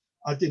 but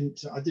I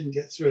didn't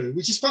get through,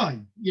 which is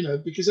fine,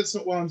 because that's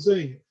not why I'm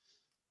doing it.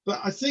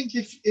 But I think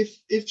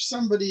if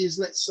somebody is,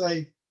 let's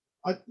say,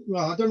 I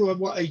don't know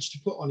what age to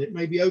put on it,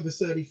 maybe over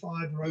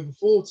 35 or over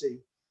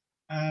 40,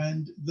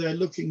 and they're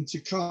looking to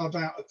carve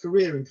out a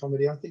career in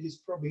comedy, I think it's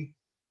probably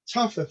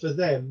tougher for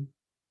them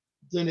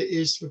than it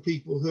is for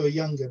people who are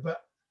younger.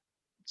 But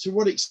to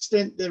what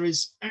extent there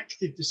is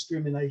active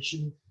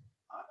discrimination,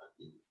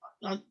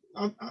 I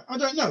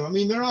don't know. I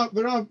mean, there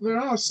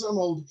are some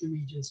older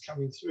comedians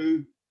coming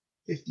through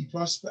 50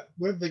 plus, but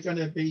whether they're going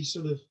to be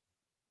sort of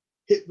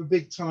hit the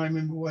big time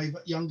in the way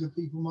that younger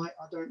people might,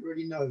 I don't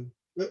really know.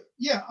 But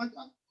yeah,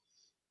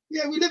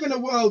 we live in a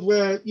world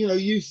where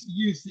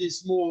youth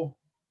is more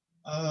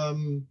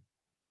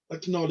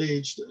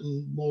acknowledged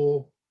and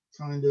more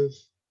kind of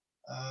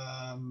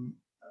how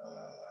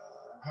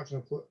can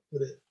I put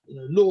it?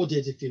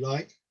 Lauded, if you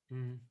like.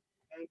 Mm.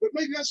 But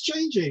maybe that's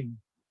changing.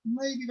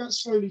 Maybe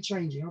that's slowly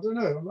changing. I don't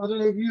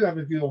know if you have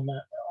a view on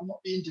that. I'm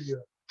not the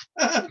interviewer.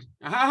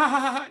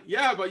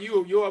 Yeah, but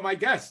you are my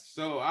guest,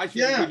 so I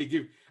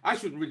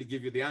shouldn't really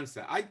give you the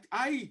answer. I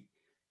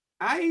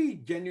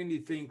genuinely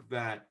think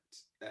that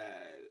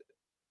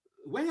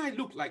when I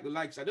look like the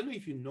likes, I don't know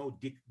if you know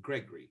Dick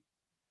Gregory.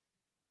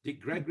 Dick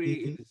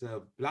Gregory is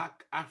a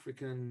Black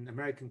African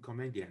American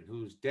comedian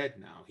who's dead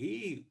now.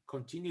 He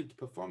continued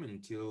performing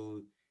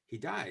until he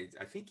died.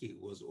 I think he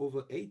was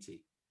over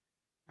 80.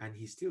 And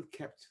he still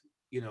kept,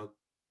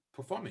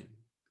 performing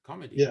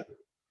comedy. Yeah.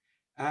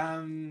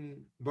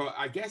 But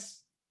I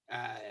guess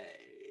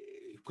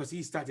because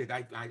he started,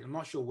 I'm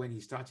not sure when he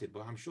started,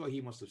 but I'm sure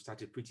he must have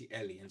started pretty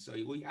early. And so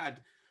we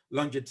had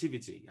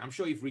longevity. I'm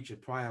sure if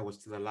Richard Pryor was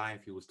still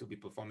alive, he would still be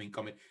performing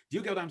comedy. Do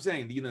you get what I'm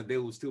saying? They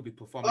will still be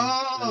performing.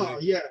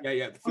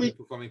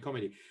 Performing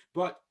comedy.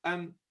 But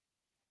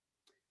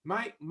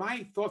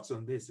my thoughts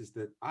on this is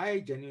that I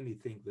genuinely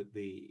think that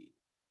the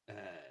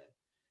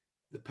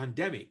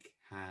pandemic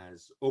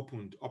has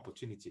opened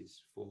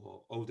opportunities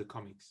for older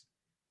comics.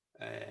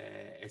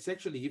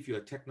 Essentially, if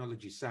you're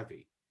technology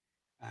savvy,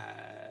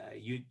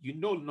 you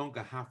no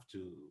longer have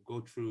to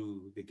go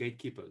through the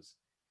gatekeepers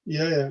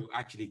to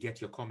actually get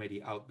your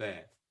comedy out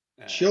there.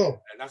 Sure.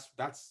 And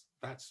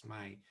that's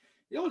my.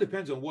 It all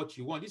depends on what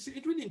you want. It's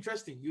really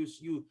interesting. You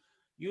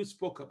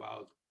spoke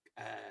about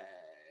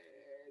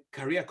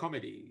career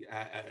comedy.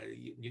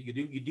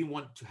 You didn't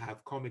want to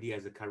have comedy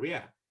as a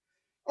career.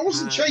 I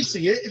wasn't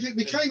chasing it. If it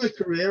became a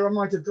career, I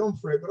might have gone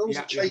for it, but I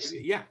wasn't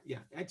chasing it. Yeah.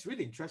 It's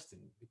really interesting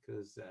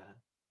because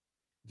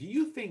do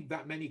you think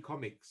that many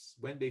comics,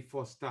 when they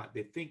first start,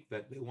 they think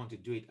that they want to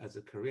do it as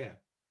a career,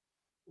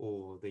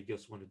 or they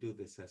just want to do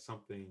this as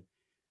something,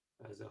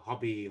 as a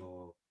hobby,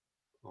 or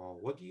Or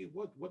what do you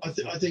what I, is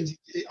th- your I think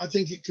I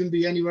think it can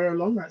be anywhere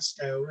along that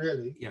scale,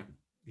 really. yeah,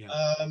 yeah.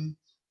 Um,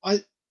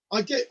 I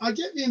I get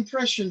the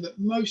impression that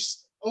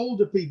most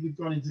older people who've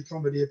gone into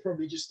comedy are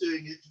probably just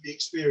doing it for the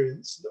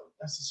experience, not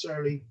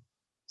necessarily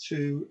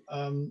to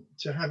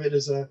have it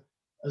as a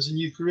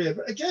new career.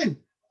 But again,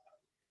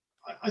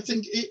 I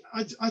think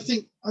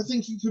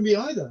it can be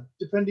either,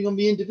 depending on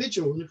the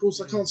individual. And of course,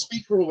 I Mm, can't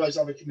speak for all those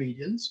other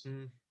comedians.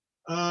 mm,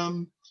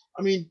 Um,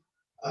 I mean,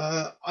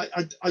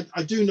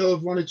 I do know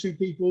of one or two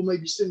people,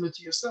 maybe similar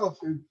to yourself,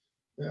 who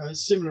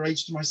similar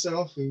age to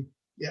myself, who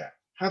yeah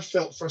have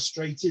felt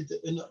frustrated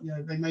that they're not,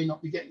 they may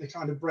not be getting the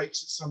kind of breaks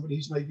that somebody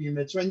who's maybe in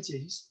their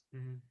 20s.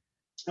 mm,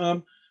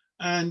 Um,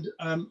 and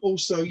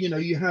also,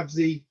 you have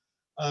the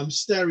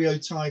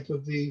stereotype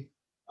of the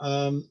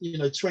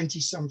 20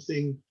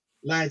 something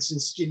lads in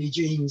skinny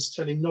jeans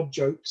telling knob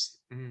jokes,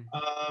 mm,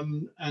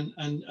 and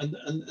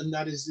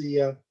that is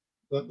the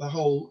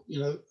whole,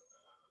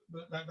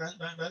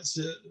 that's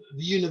the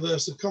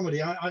universe of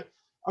comedy. I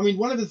mean,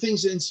 one of the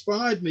things that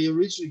inspired me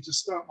originally to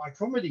start my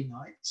comedy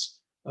nights,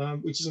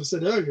 which, as I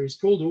said earlier, is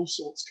called All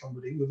Sorts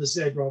Comedy with a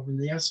Z rather than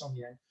the S on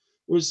the end,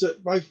 was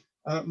that both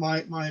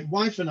my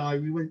wife and I,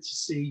 we went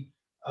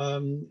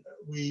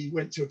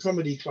to a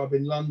comedy club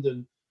in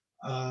London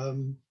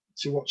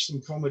to watch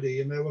some comedy,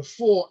 and there were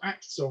 4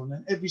 acts on,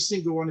 and every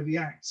single one of the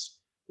acts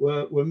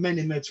were men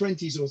in their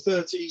 20s or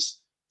 30s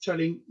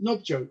telling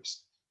knob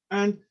jokes.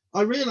 And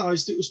I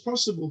realized it was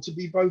possible to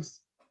be both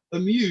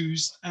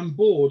amused and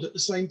bored at the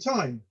same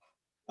time.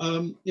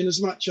 In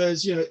as much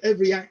as,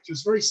 every act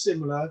was very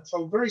similar,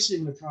 told very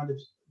similar kind of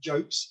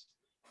jokes,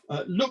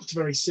 looked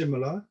very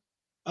similar.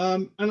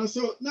 And I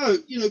thought, no,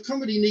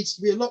 comedy needs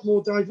to be a lot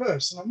more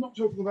diverse. And I'm not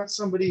talking about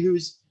somebody who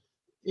is,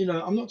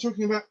 I'm not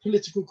talking about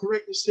political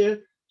correctness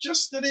here,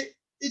 just that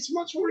it's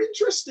much more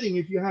interesting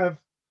if you have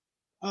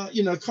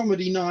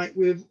comedy night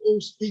with all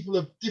people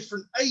of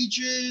different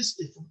ages,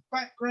 different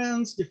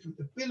backgrounds, different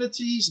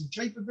abilities and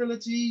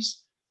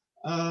capabilities,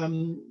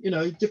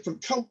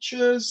 different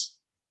cultures.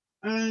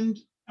 And,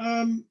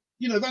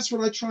 that's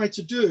what I try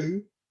to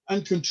do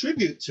and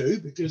contribute to,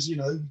 because, you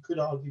could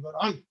argue that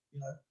I'm,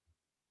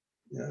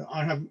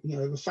 I have,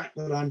 the fact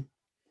that I'm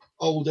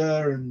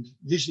older and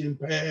visually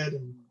impaired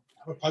and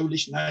have a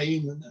Polish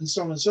name and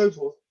so on and so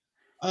forth.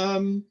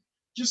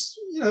 Just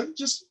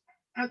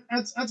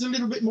adds a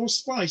little bit more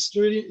spice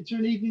to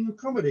an evening of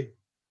comedy,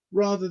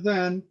 rather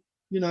than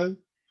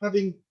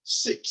having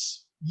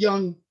 6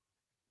 young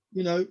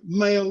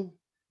male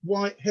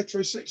white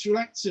heterosexual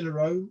acts in a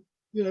row,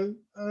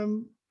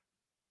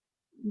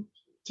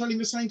 telling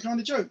the same kind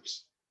of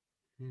jokes,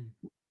 mm,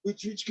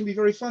 which can be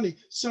very funny.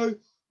 So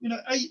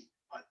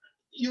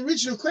your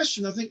original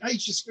question, I think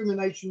age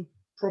discrimination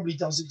probably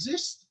does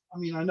exist. I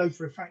mean, I know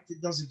for a fact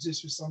it does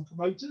exist with some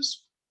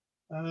promoters.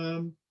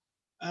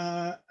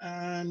 But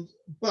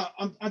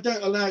I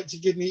don't allow it to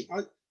give me.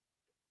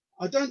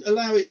 I don't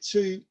allow it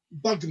to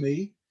bug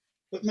me.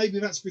 But maybe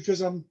that's because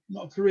I'm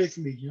not a career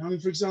comedian. I mean,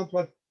 for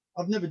example,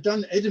 I've never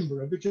done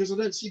Edinburgh because I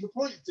don't see the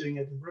point of doing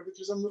Edinburgh,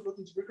 because I'm not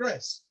looking to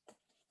progress.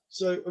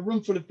 So a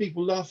room full of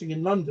people laughing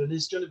in London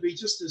is going to be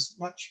just as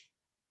much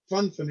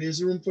fun for me as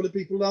a room full of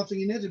people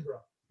laughing in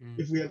Edinburgh, mm,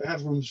 if we ever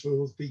have rooms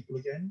full of people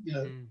again.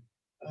 mm,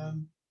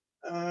 mm,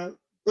 Um,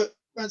 but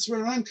that's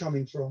where I'm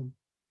coming from.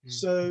 mm,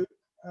 So,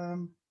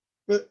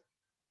 but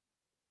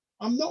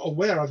I'm not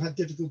aware I've had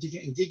difficulty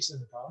getting gigs in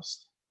the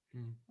past.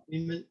 mm, I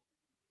mean,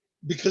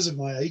 because of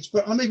my age,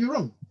 but I may be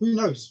wrong. Who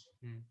knows?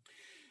 mm.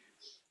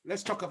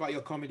 Let's talk about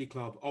your comedy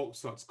club, All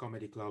Sorts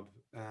Comedy Club.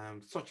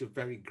 Such a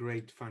very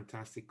great,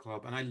 fantastic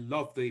club, and I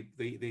love the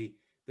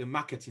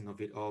marketing of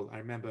it all. I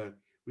remember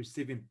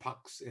receiving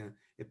packs,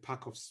 a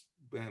pack of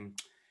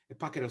a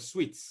packet of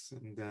sweets,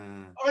 and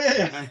Oh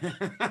yeah,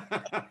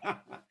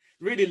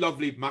 really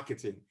lovely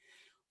marketing.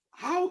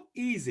 How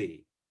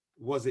easy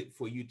was it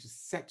for you to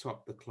set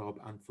up the club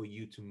and for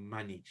you to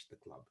manage the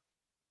club?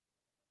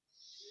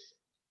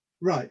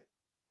 right.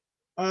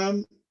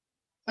 Um,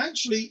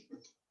 Actually,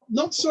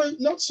 not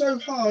so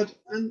hard,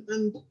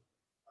 and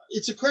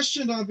it's a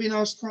question I've been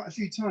asked quite a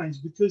few times,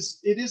 because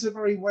it is a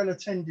very well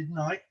attended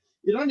night.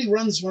 It only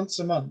runs once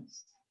a month,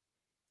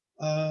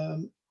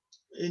 um,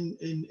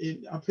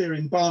 in up here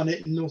in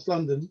Barnet in North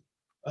London,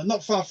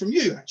 not far from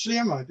you actually,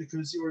 am I?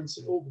 Because you're in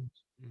St Mm,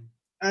 Albans, mm,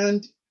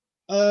 and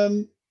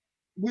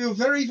we were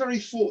very, very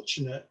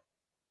fortunate,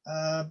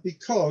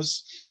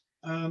 because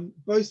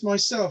both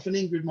myself and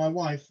Ingrid, my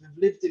wife, have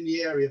lived in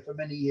the area for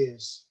many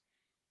years,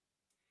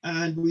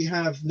 and we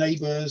have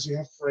neighbours, we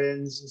have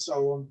friends, and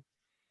so on.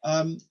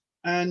 Um,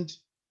 and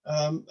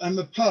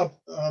the pub,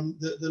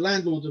 the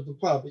landlord of the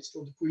pub, it's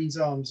called the Queen's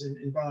Arms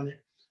in Barnet,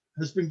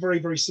 has been very,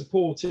 very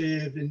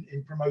supportive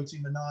in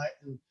promoting the night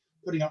and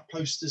putting up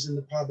posters in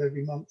the pub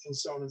every month and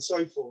so on and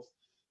so forth.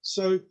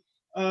 So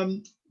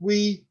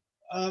we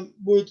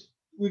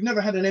we've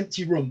never had an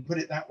empty room, put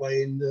it that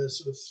way, in the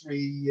sort of 3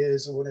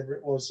 years or whatever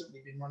it was that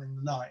we've been running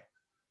the night.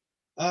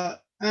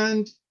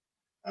 And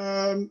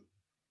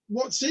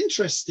what's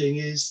interesting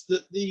is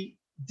that the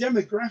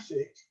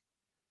demographic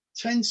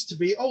tends to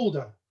be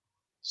older.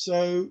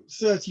 So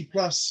 30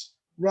 plus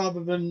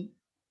rather than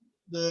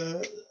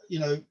the,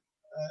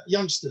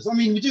 youngsters. I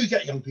mean, we do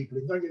get young people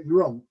in, don't get me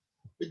wrong,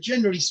 but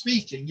generally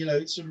speaking,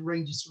 it sort of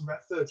ranges from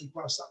about 30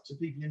 plus up to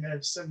people in their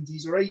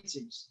 70s or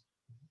 80s.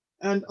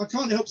 And I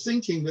can't help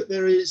thinking that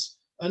there is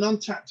an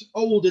untapped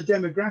older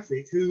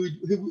demographic who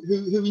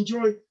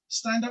enjoy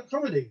stand-up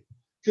comedy.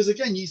 Because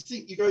again, you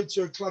think you go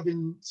to a club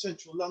in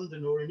central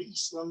London or in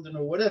East London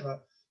or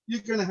whatever,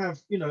 you're going to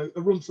have,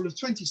 a room full of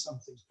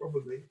 20-somethings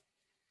probably.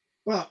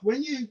 But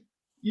when you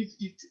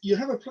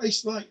have a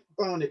place like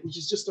Barnet, which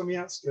is just on the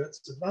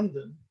outskirts of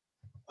London,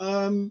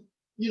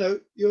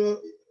 you're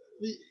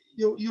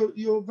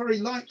very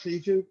likely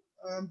to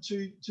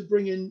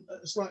bring in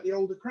a slightly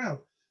older crowd.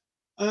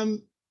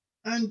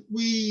 And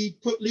we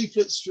put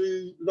leaflets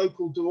through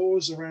local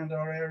doors around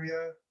our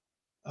area,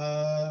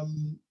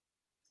 and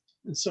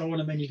so on.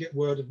 And then you get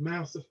word of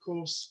mouth, of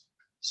course.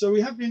 So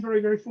we have been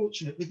very, very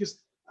fortunate because,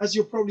 as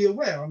you're probably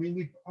aware, I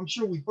mean, I'm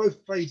sure we've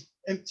both played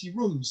empty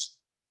rooms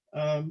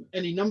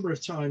any number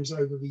of times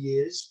over the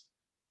years,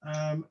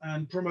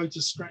 and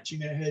promoters scratching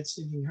their heads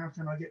thinking, how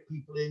can I get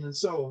people in, and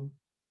so on.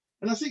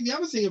 And I think the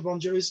other thing,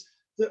 Bonjo, is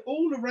that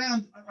all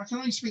around, I can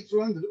only speak for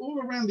London, all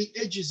around the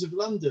edges of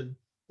London,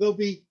 there'll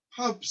be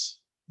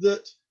pubs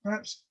that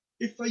perhaps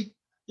if they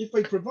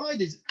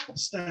provided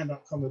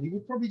stand-up comedy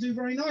would probably do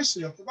very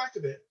nicely off the back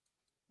of it.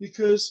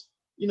 Because,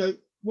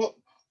 what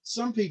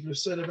some people have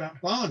said about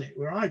Barnet,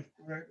 where our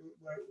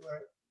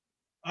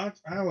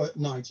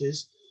night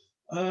is,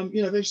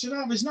 they've said,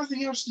 oh, there's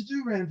nothing else to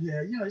do around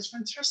here. It's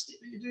fantastic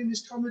that you're doing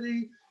this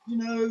comedy.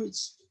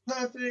 It's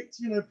perfect,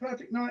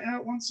 perfect night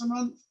out once a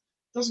month.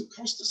 Doesn't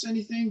cost us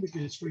anything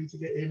because it's free to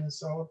get in and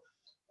so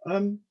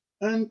on.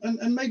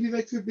 And maybe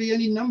there could be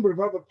any number of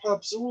other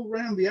pubs all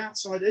around the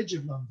outside edge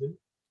of London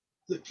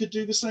that could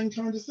do the same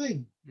kind of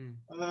thing,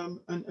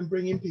 and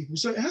bring in people.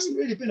 So it hasn't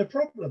really been a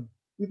problem.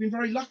 We've been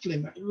very lucky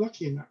in that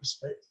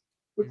respect.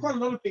 But quite a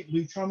lot of people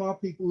who come are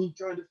people who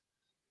kind of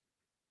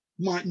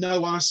might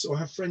know us or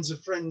have friends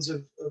of friends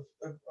of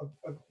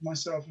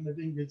myself and of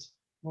Ingrid,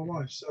 my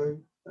wife. So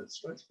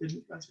that's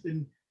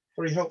been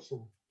very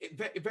helpful.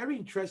 Very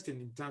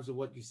interesting in terms of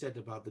what you said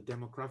about the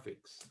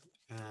demographics,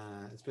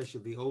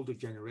 especially the older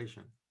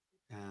generation.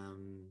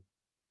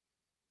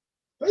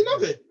 They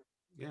love it.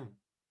 Yeah,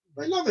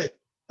 they love it.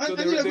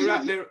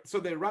 So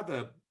they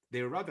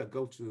rather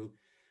go to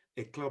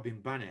a club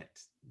in Barnet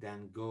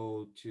than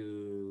go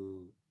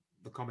to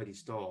the Comedy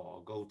Store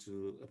or go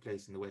to a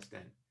place in the West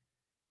End.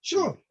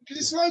 Sure, because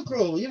it's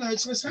local.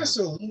 It's less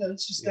hassle.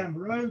 It's just down the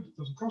road. It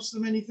doesn't cost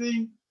them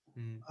anything.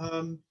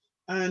 And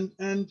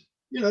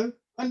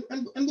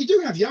we do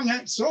have young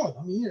acts on.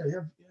 I mean, you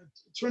have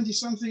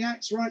 20-something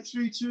acts right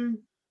through to,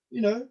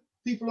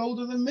 people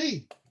older than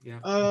me. Yeah.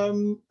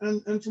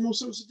 And from all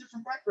sorts of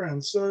different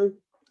backgrounds. So,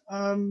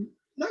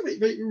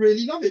 they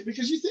really love it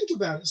because you think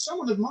about it.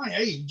 Someone of my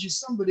age is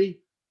somebody,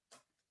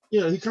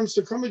 who comes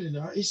to comedy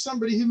night is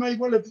somebody who may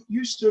well have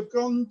used to have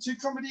gone to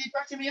comedy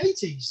back in the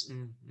 80s,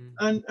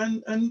 and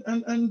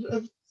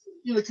have,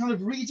 kind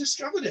of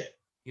rediscovered it.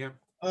 Yeah.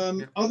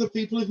 Other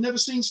people have never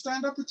seen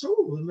stand up at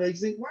all, and they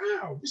think,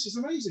 "Wow, this is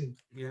amazing."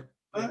 Yeah.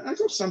 And of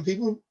course, some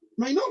people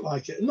may not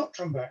like it and not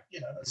come back.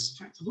 That's a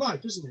fact of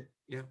life, isn't it?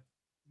 Yeah.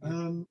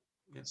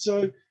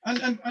 So,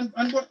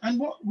 and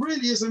what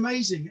really is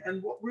amazing,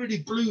 and what really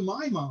blew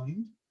my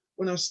mind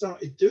when I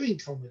started doing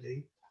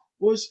comedy,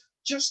 was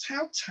just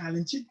how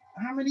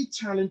many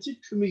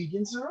talented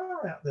comedians there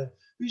are out there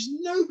who's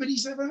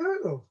nobody's ever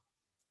heard of.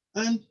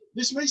 And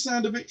this may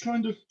sound a bit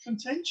kind of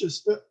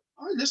contentious, but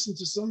I listen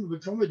to some of the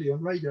comedy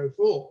on Radio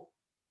 4,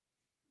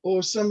 or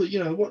watch some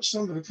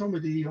of the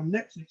comedy on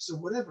Netflix or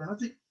whatever, and I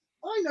think,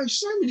 I know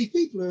so many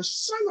people who are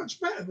so much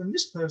better than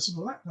this person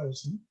or that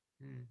person,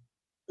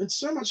 and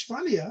so much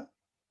funnier,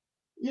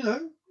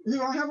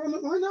 who I have on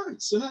at my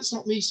notes. And that's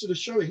not me sort of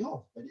showing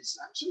off, but it's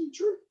absolutely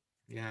true.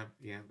 Yeah.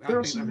 There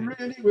are some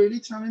really, really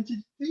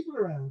talented people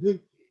around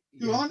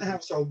who aren't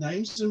household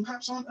names and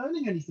perhaps aren't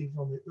earning anything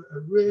from it, but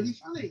are really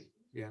funny.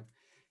 Yeah.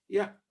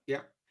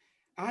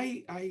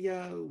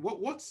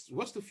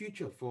 What's the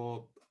future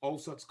for All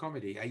Sorts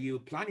Comedy? Are you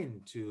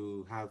planning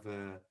to have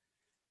to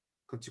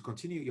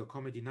continue your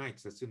comedy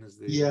nights as soon as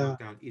the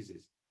lockdown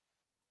eases?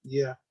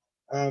 Yeah.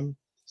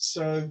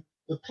 So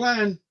the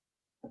plan,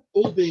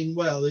 all being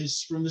well,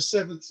 is from the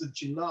 7th of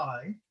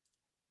July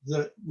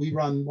that we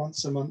run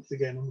once a month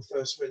again on the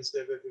first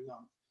Wednesday of every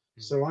month.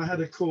 So I had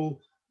a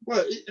call.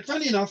 Well,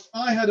 funny enough,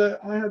 I had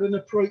an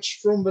approach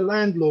from the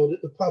landlord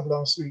at the pub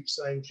last week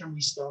saying, "Can we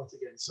start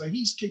again?" So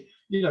he's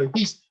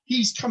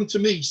come to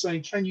me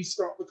saying, "Can you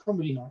start the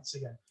comedy nights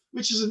again?"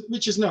 Which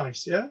is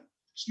nice. Yeah.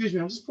 Excuse me,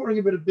 I'm just pouring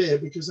a bit of beer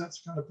because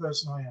that's the kind of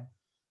person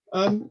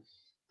I am.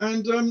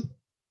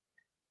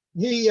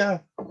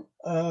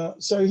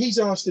 So he's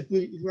asked if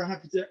we're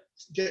happy to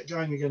get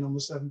going again on the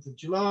 7th of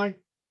July.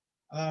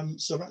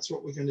 So that's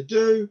what we're going to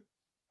do.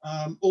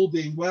 All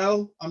being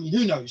well, I mean,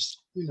 who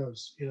knows? But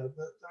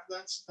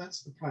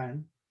that's the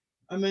plan,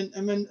 and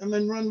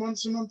then run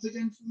once a month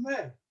again from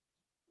there.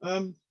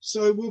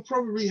 So we'll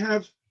probably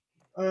have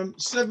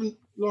 7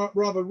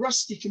 rather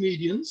rusty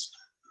comedians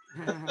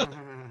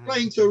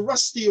playing to a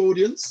rusty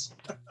audience.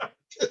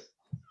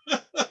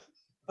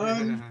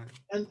 And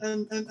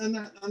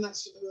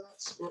that's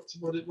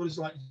what is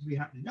likely to be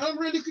happening. And I'm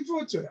really looking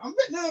forward to it. I'm a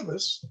bit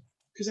nervous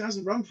because it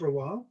hasn't run for a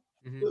while,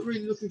 but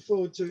really looking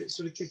forward to it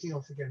sort of kicking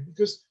off again,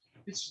 because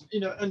it's, you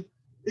know, and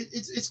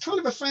it's kind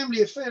of a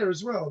family affair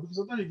as well, because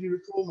I don't know if you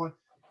recall,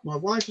 my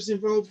wife is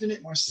involved in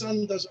it. My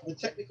son does it on the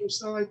technical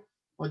side.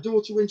 My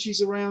daughter, when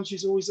she's around,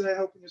 she's always there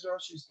helping as well.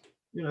 She's,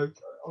 you know,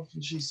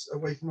 often she's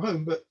away from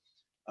home, but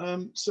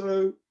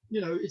so,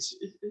 you know, it's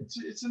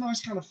a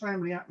nice kind of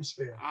family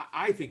atmosphere.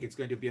 I think it's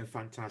going to be a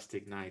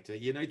fantastic night.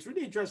 You know, it's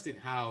really interesting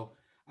how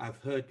I've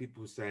heard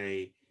people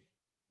say,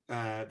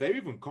 there are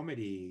even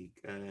comedy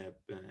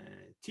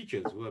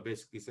teachers who are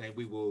basically saying,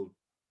 we will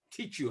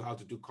teach you how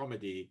to do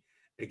comedy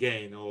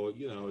again, or,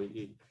 you know,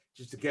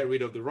 just to get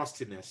rid of the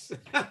rustiness.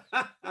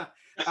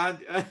 And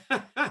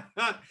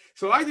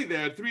so I think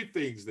there are three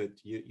things that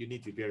you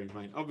need to bear in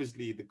mind.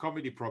 Obviously, the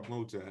comedy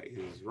promoter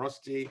is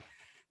rusty,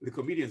 the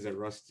comedians are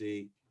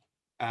rusty,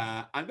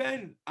 and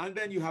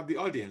then you have the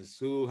audience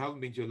who haven't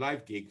been to a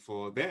live gig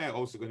for, they're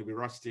also going to be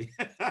rusty.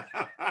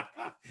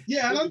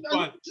 Yeah,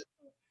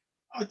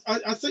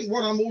 I think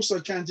what I'm also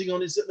counting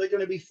on is that they're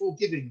going to be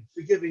forgiving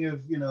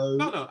of, you know.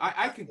 No,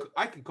 I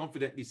can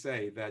confidently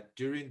say that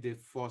during the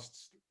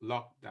first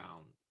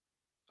lockdown,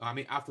 I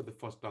mean, after the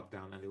first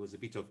lockdown, and there was a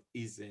bit of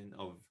easing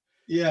of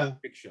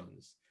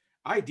restrictions,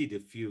 I did a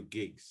few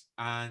gigs,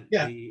 and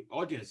the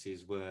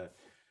audiences were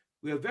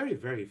very,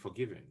 very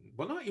forgiving.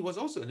 But no, it was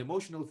also an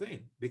emotional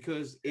thing,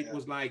 because it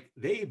was like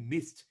they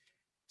missed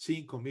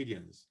seeing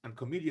comedians, and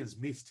comedians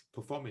missed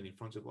performing in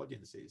front of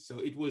audiences. So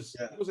it was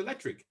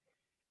electric.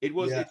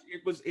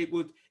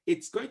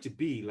 It's going to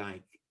be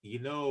like, you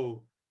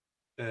know,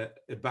 a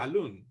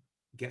balloon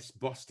gets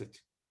busted.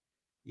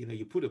 You know,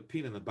 you put a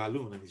pin in a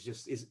balloon, and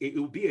it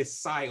will be a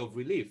sigh of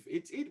relief.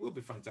 It will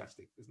be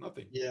fantastic. There's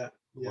nothing to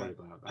worry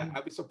about.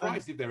 I'll be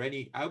surprised if there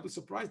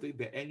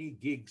are any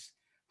gigs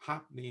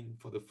happening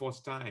for the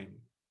first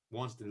time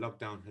once the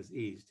lockdown has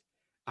eased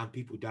and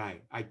people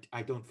die.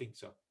 I don't think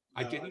so.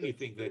 I genuinely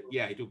think that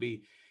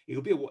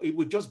it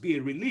would just be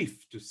a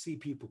relief to see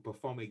people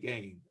perform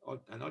again,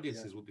 and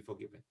audiences will be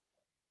forgiven.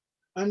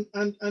 And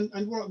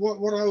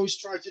what I always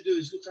try to do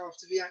is look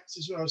after the acts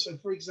as well. So,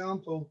 for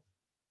example,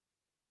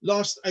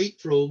 last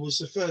April was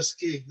the first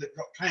gig that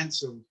got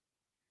cancelled.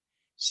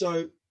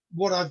 So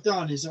what I've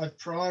done is I've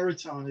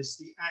prioritized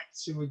the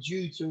acts who were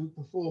due to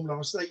perform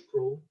last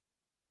April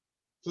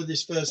for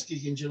this first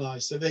gig in July.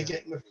 So they're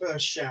getting the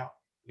first shout.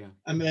 Yeah.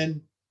 And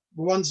then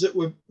the ones that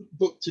were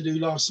booked to do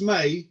last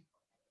May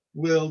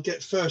will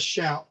get first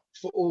shout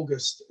for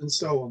August, and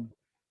so on.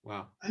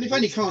 Wow. And if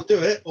any can't do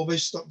it, or they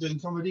stop doing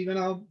comedy, then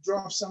I'll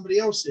draft somebody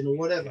else in or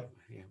whatever.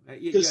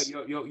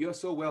 You're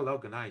so well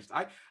organized.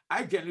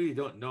 I generally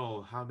don't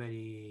know how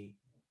many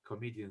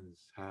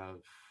comedians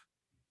have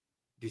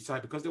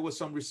decided, because there was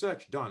some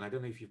research done. I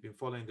don't know if you've been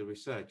following the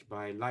research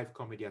by Live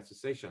Comedy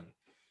Association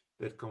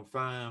that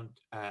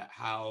confirmed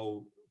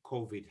how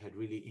COVID had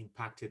really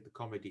impacted the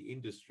comedy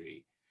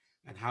industry,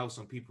 and how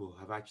some people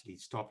have actually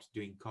stopped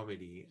doing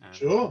comedy and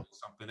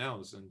something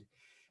else. And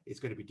it's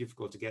going to be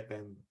difficult to get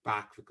them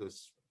back,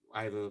 because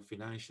either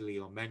financially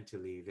or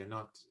mentally they're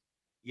not,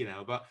 you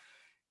know. But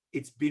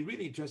it's been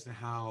really interesting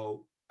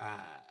how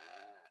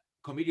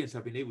comedians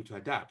have been able to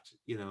adapt.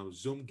 You know,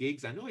 Zoom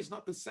gigs, I know it's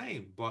not the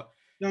same, but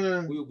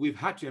we've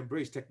had to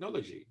embrace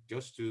technology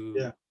just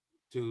to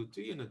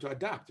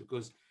adapt.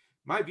 Because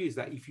my view is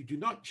that if you do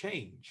not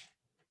change,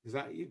 if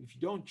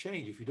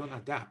you don't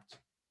adapt,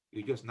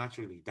 you just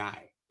naturally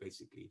die,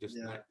 basically.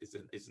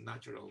 It's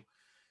natural.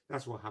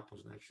 That's what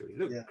happens naturally.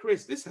 Look,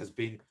 Chris, this has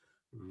been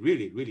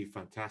really, really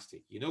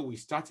fantastic. You know, we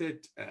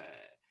started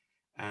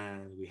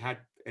and we had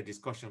a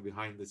discussion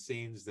behind the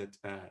scenes that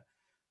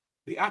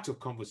the art of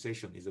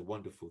conversation is a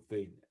wonderful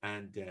thing.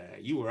 And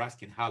you were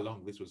asking how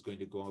long this was going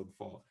to go on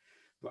for.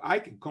 But I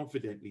can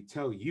confidently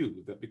tell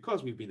you that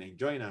because we've been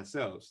enjoying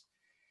ourselves,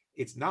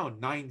 it's now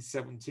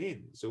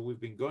 9:17. So we've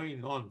been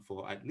going on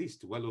for at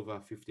least well over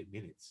 50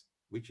 minutes,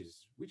 which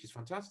is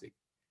fantastic.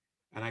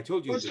 And I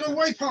told you, it's gone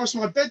way past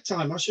my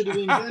bedtime. I should have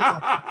been in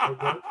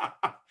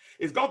bed.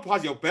 It's gone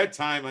past your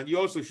bedtime, and you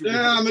also should.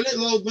 Yeah, I'm a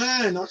little old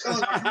man. I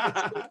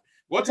can't.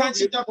 What time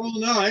sit up all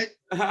night?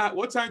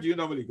 What time do you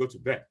normally go to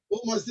bed?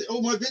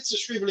 All my bits are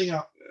shriveling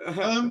up.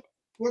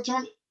 What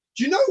time?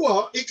 Do you know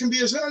what? It can be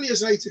as early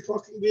as 8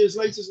 o'clock. It can be as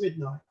late as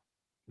midnight.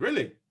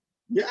 Really?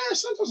 Yeah.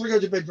 Sometimes I go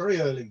to bed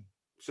very early.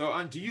 So,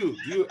 and do you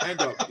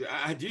end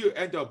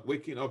up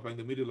waking up in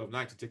the middle of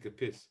night to take a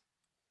piss?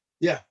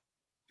 Yeah.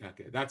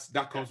 Okay,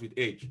 that comes with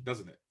age,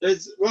 doesn't it?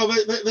 There's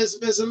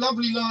a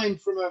lovely line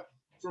from a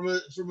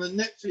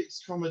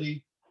Netflix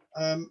comedy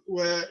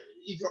where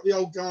you got the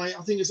old guy.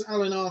 I think it's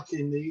Alan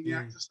Arkin, the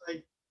actor,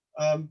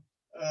 saying,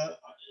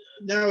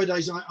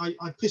 "Nowadays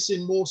I piss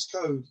in Morse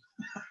code."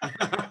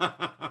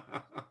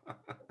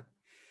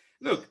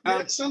 Look,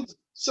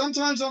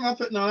 sometimes I'm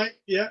up at night,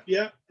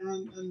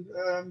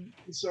 and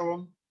so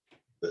on.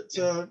 But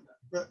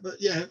but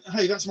yeah,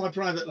 hey, that's my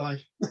private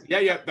life.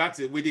 Yeah, that's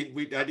it.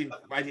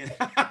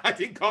 I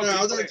didn't come. No,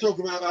 I don't talk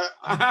about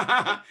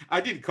that.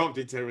 I didn't come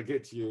to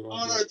interrogate you.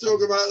 I don't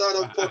talk about that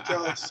on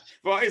podcasts.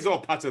 Well, it's all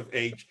part of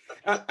age.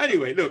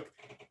 Anyway, look,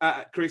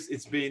 Chris,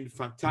 it's been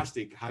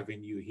fantastic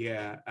having you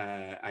here.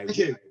 Thank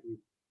you.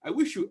 I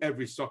wish you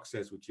every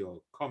success with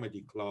your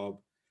comedy club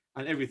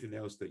and everything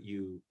else that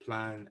you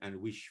plan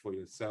and wish for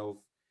yourself.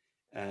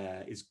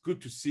 It's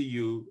good to see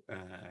you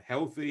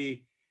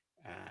healthy,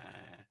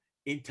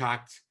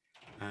 intact,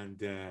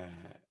 and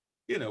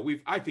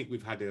I think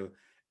we've had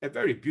a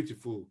very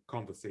beautiful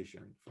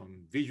conversation,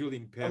 from visual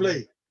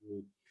impairment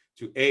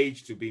to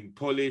age, to being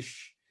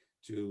Polish,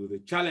 to the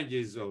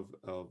challenges of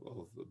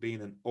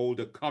being an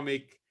older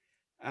comic.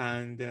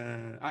 And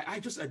I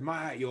just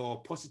admire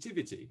your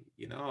positivity.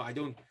 I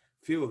don't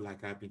feel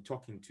like I've been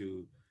talking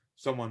to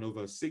someone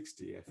over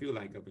 60. I feel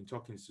like I've been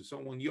talking to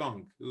someone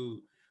young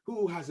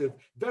who has a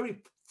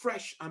very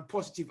fresh and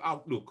positive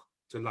outlook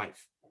to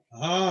life.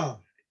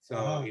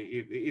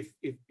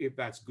 If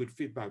that's good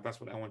feedback, that's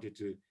what I wanted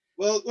to.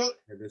 Well,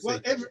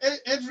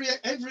 every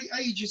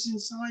age is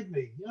inside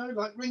me.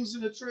 Like rings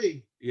in a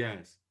tree.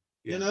 Yes.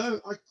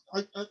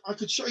 I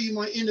could show you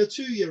my inner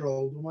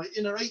 2-year-old, or my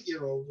inner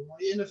 8-year-old, or my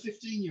inner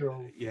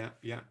 15-year-old. Yeah.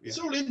 It's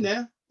all in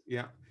there.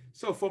 Yeah.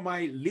 So for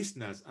my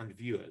listeners and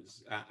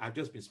viewers, I've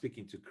just been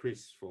speaking to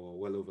Chris for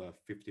well over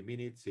 50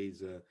 minutes.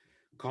 He's a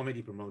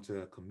comedy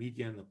promoter, a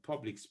comedian, a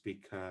public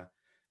speaker,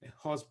 a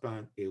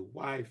husband, a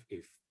wife,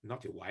 a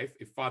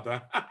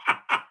father,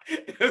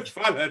 a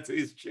father to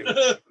his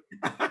children.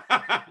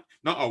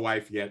 Not a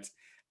wife yet.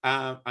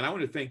 And I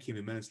want to thank him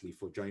immensely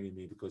for joining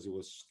me, because it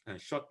was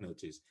short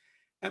notice.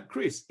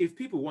 Chris, if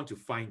people want to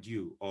find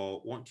you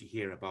or want to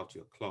hear about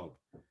your club,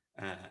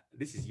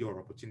 this is your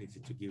opportunity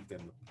to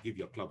give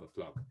your club a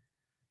plug.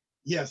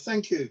 Yeah,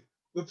 thank you.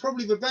 But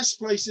probably the best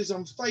place is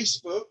on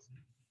Facebook,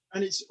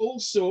 and it's All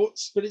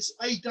Sorts, but it's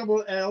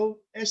ALLSORTZ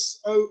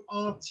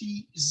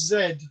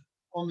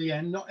on the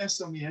end, not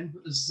S on the end,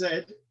 but the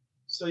Z.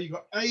 So you've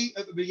got A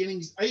at the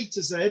beginning, A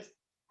to Z,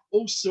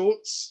 All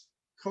Sorts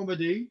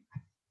Comedy,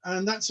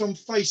 and that's on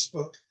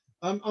Facebook.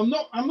 I'm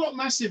not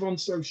massive on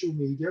social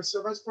media,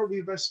 so that's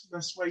probably the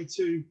best way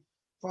to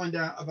find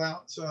out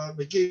about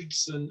the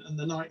gigs and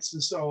the nights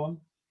and so on.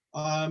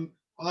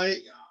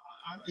 I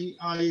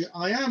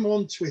am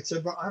on Twitter,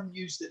 but I haven't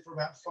used it for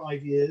about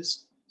 5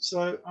 years,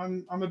 so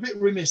I'm a bit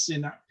remiss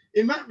in that.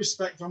 In that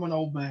respect, I'm an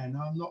old man.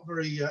 I'm not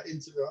very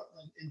into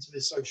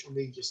the social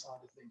media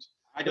side of things.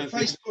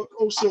 Facebook,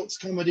 All Sorts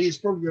Comedy is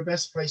probably the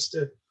best place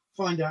to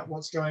find out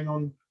what's going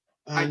on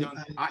and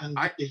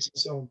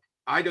so on.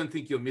 I don't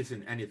think you're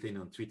missing anything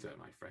on Twitter,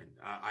 my friend.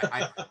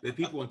 The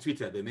people on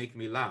Twitter, they make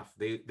me laugh.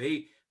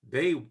 They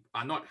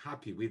are not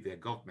happy with their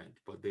government,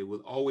 but they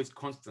will always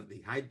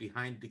constantly hide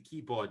behind the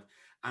keyboard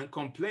and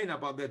complain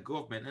about their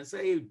government and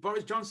say,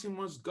 Boris Johnson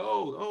must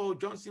go. Oh,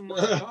 Johnson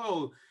must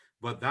go.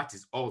 But that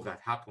is all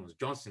that happens.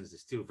 Johnson is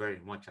still very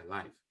much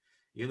alive.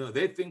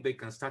 They think they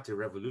can start a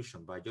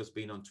revolution by just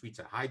being on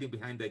Twitter, hiding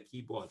behind their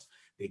keyboards.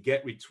 They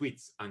get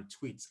retweets and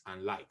tweets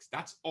and likes.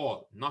 That's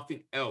all.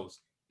 Nothing else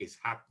is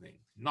happening.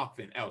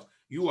 Nothing else.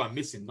 You are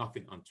missing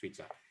nothing on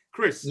Twitter.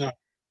 Chris,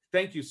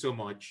 thank you so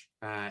much.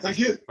 Thank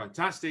you.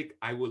 Fantastic.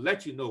 I will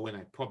let you know when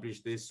I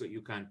publish this so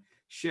you can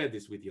share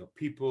this with your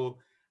people.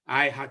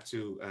 I had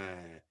to,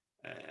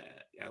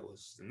 I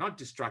was not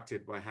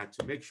distracted, but I had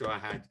to make sure I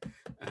had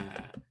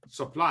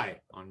supply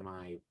on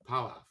my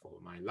power for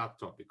my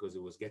laptop because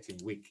it was getting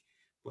weak.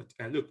 But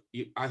look,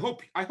 I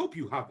hope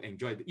you have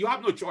enjoyed it. You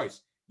have no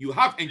choice. You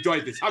have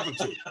enjoyed this, haven't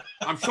you?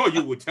 I'm sure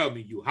you will tell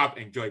me you have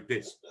enjoyed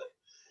this.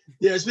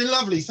 Yeah, it's been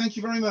lovely. Thank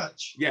you very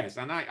much. Yes,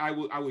 and I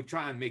will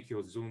try and make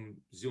your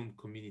Zoom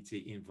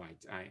community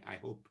invite.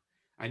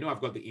 I know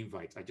I've got the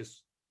invite.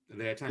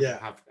 There are times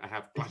I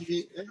have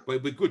clashes, but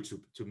it'd be good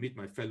to meet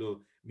my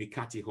fellow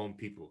Mikati home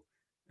people.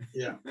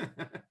 Yeah.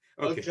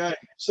 Okay.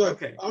 So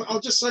I'll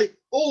just say,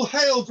 all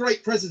hail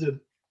great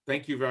president.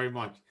 Thank you very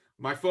much.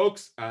 My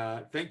folks,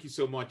 thank you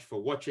so much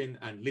for watching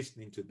and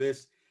listening to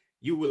this.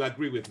 You will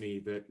agree with me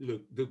that,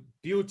 look, the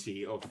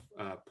beauty of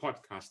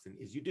podcasting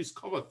is you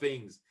discover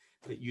things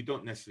that you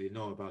don't necessarily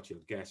know about your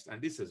guest.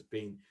 And this has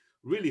been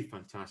really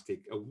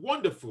fantastic, a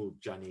wonderful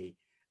journey.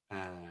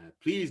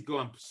 Please go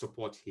and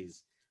support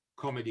his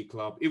comedy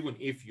club. Even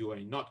if you are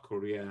in North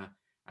Korea,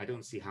 I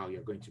don't see how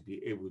you're going to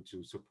be able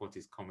to support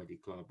his comedy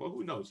club. But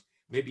who knows?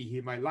 Maybe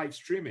he might live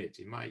stream it.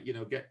 He might,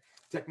 get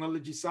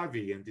technology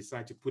savvy and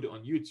decide to put it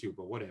on YouTube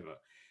or whatever.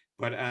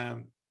 But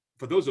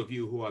for those of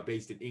you who are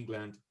based in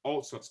England,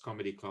 All Sorts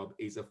Comedy Club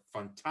is a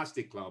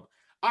fantastic club.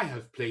 I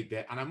have played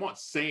there, and I'm not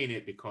saying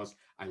it because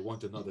I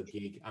want another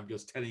gig. I'm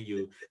just telling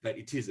you that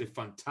it is a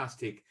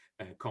fantastic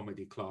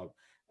comedy club.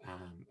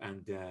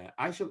 And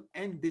I shall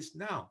end this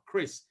now.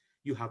 Chris,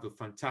 you have a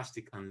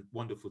fantastic and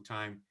wonderful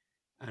time,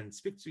 and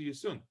speak to you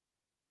soon.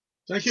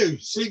 Thank you.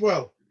 Sleep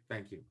well.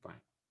 Thank you. Bye.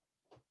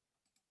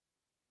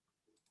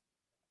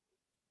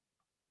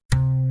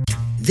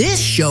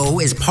 This show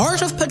is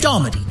part of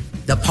Podomedy,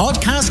 the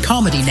podcast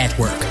comedy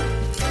network.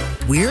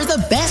 We're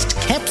the best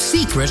kept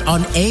secret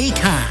on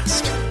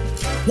Acast.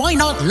 why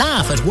not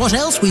laugh at what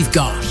else we've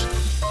got?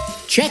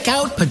 Check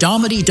out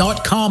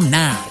Podomedy.com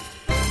now.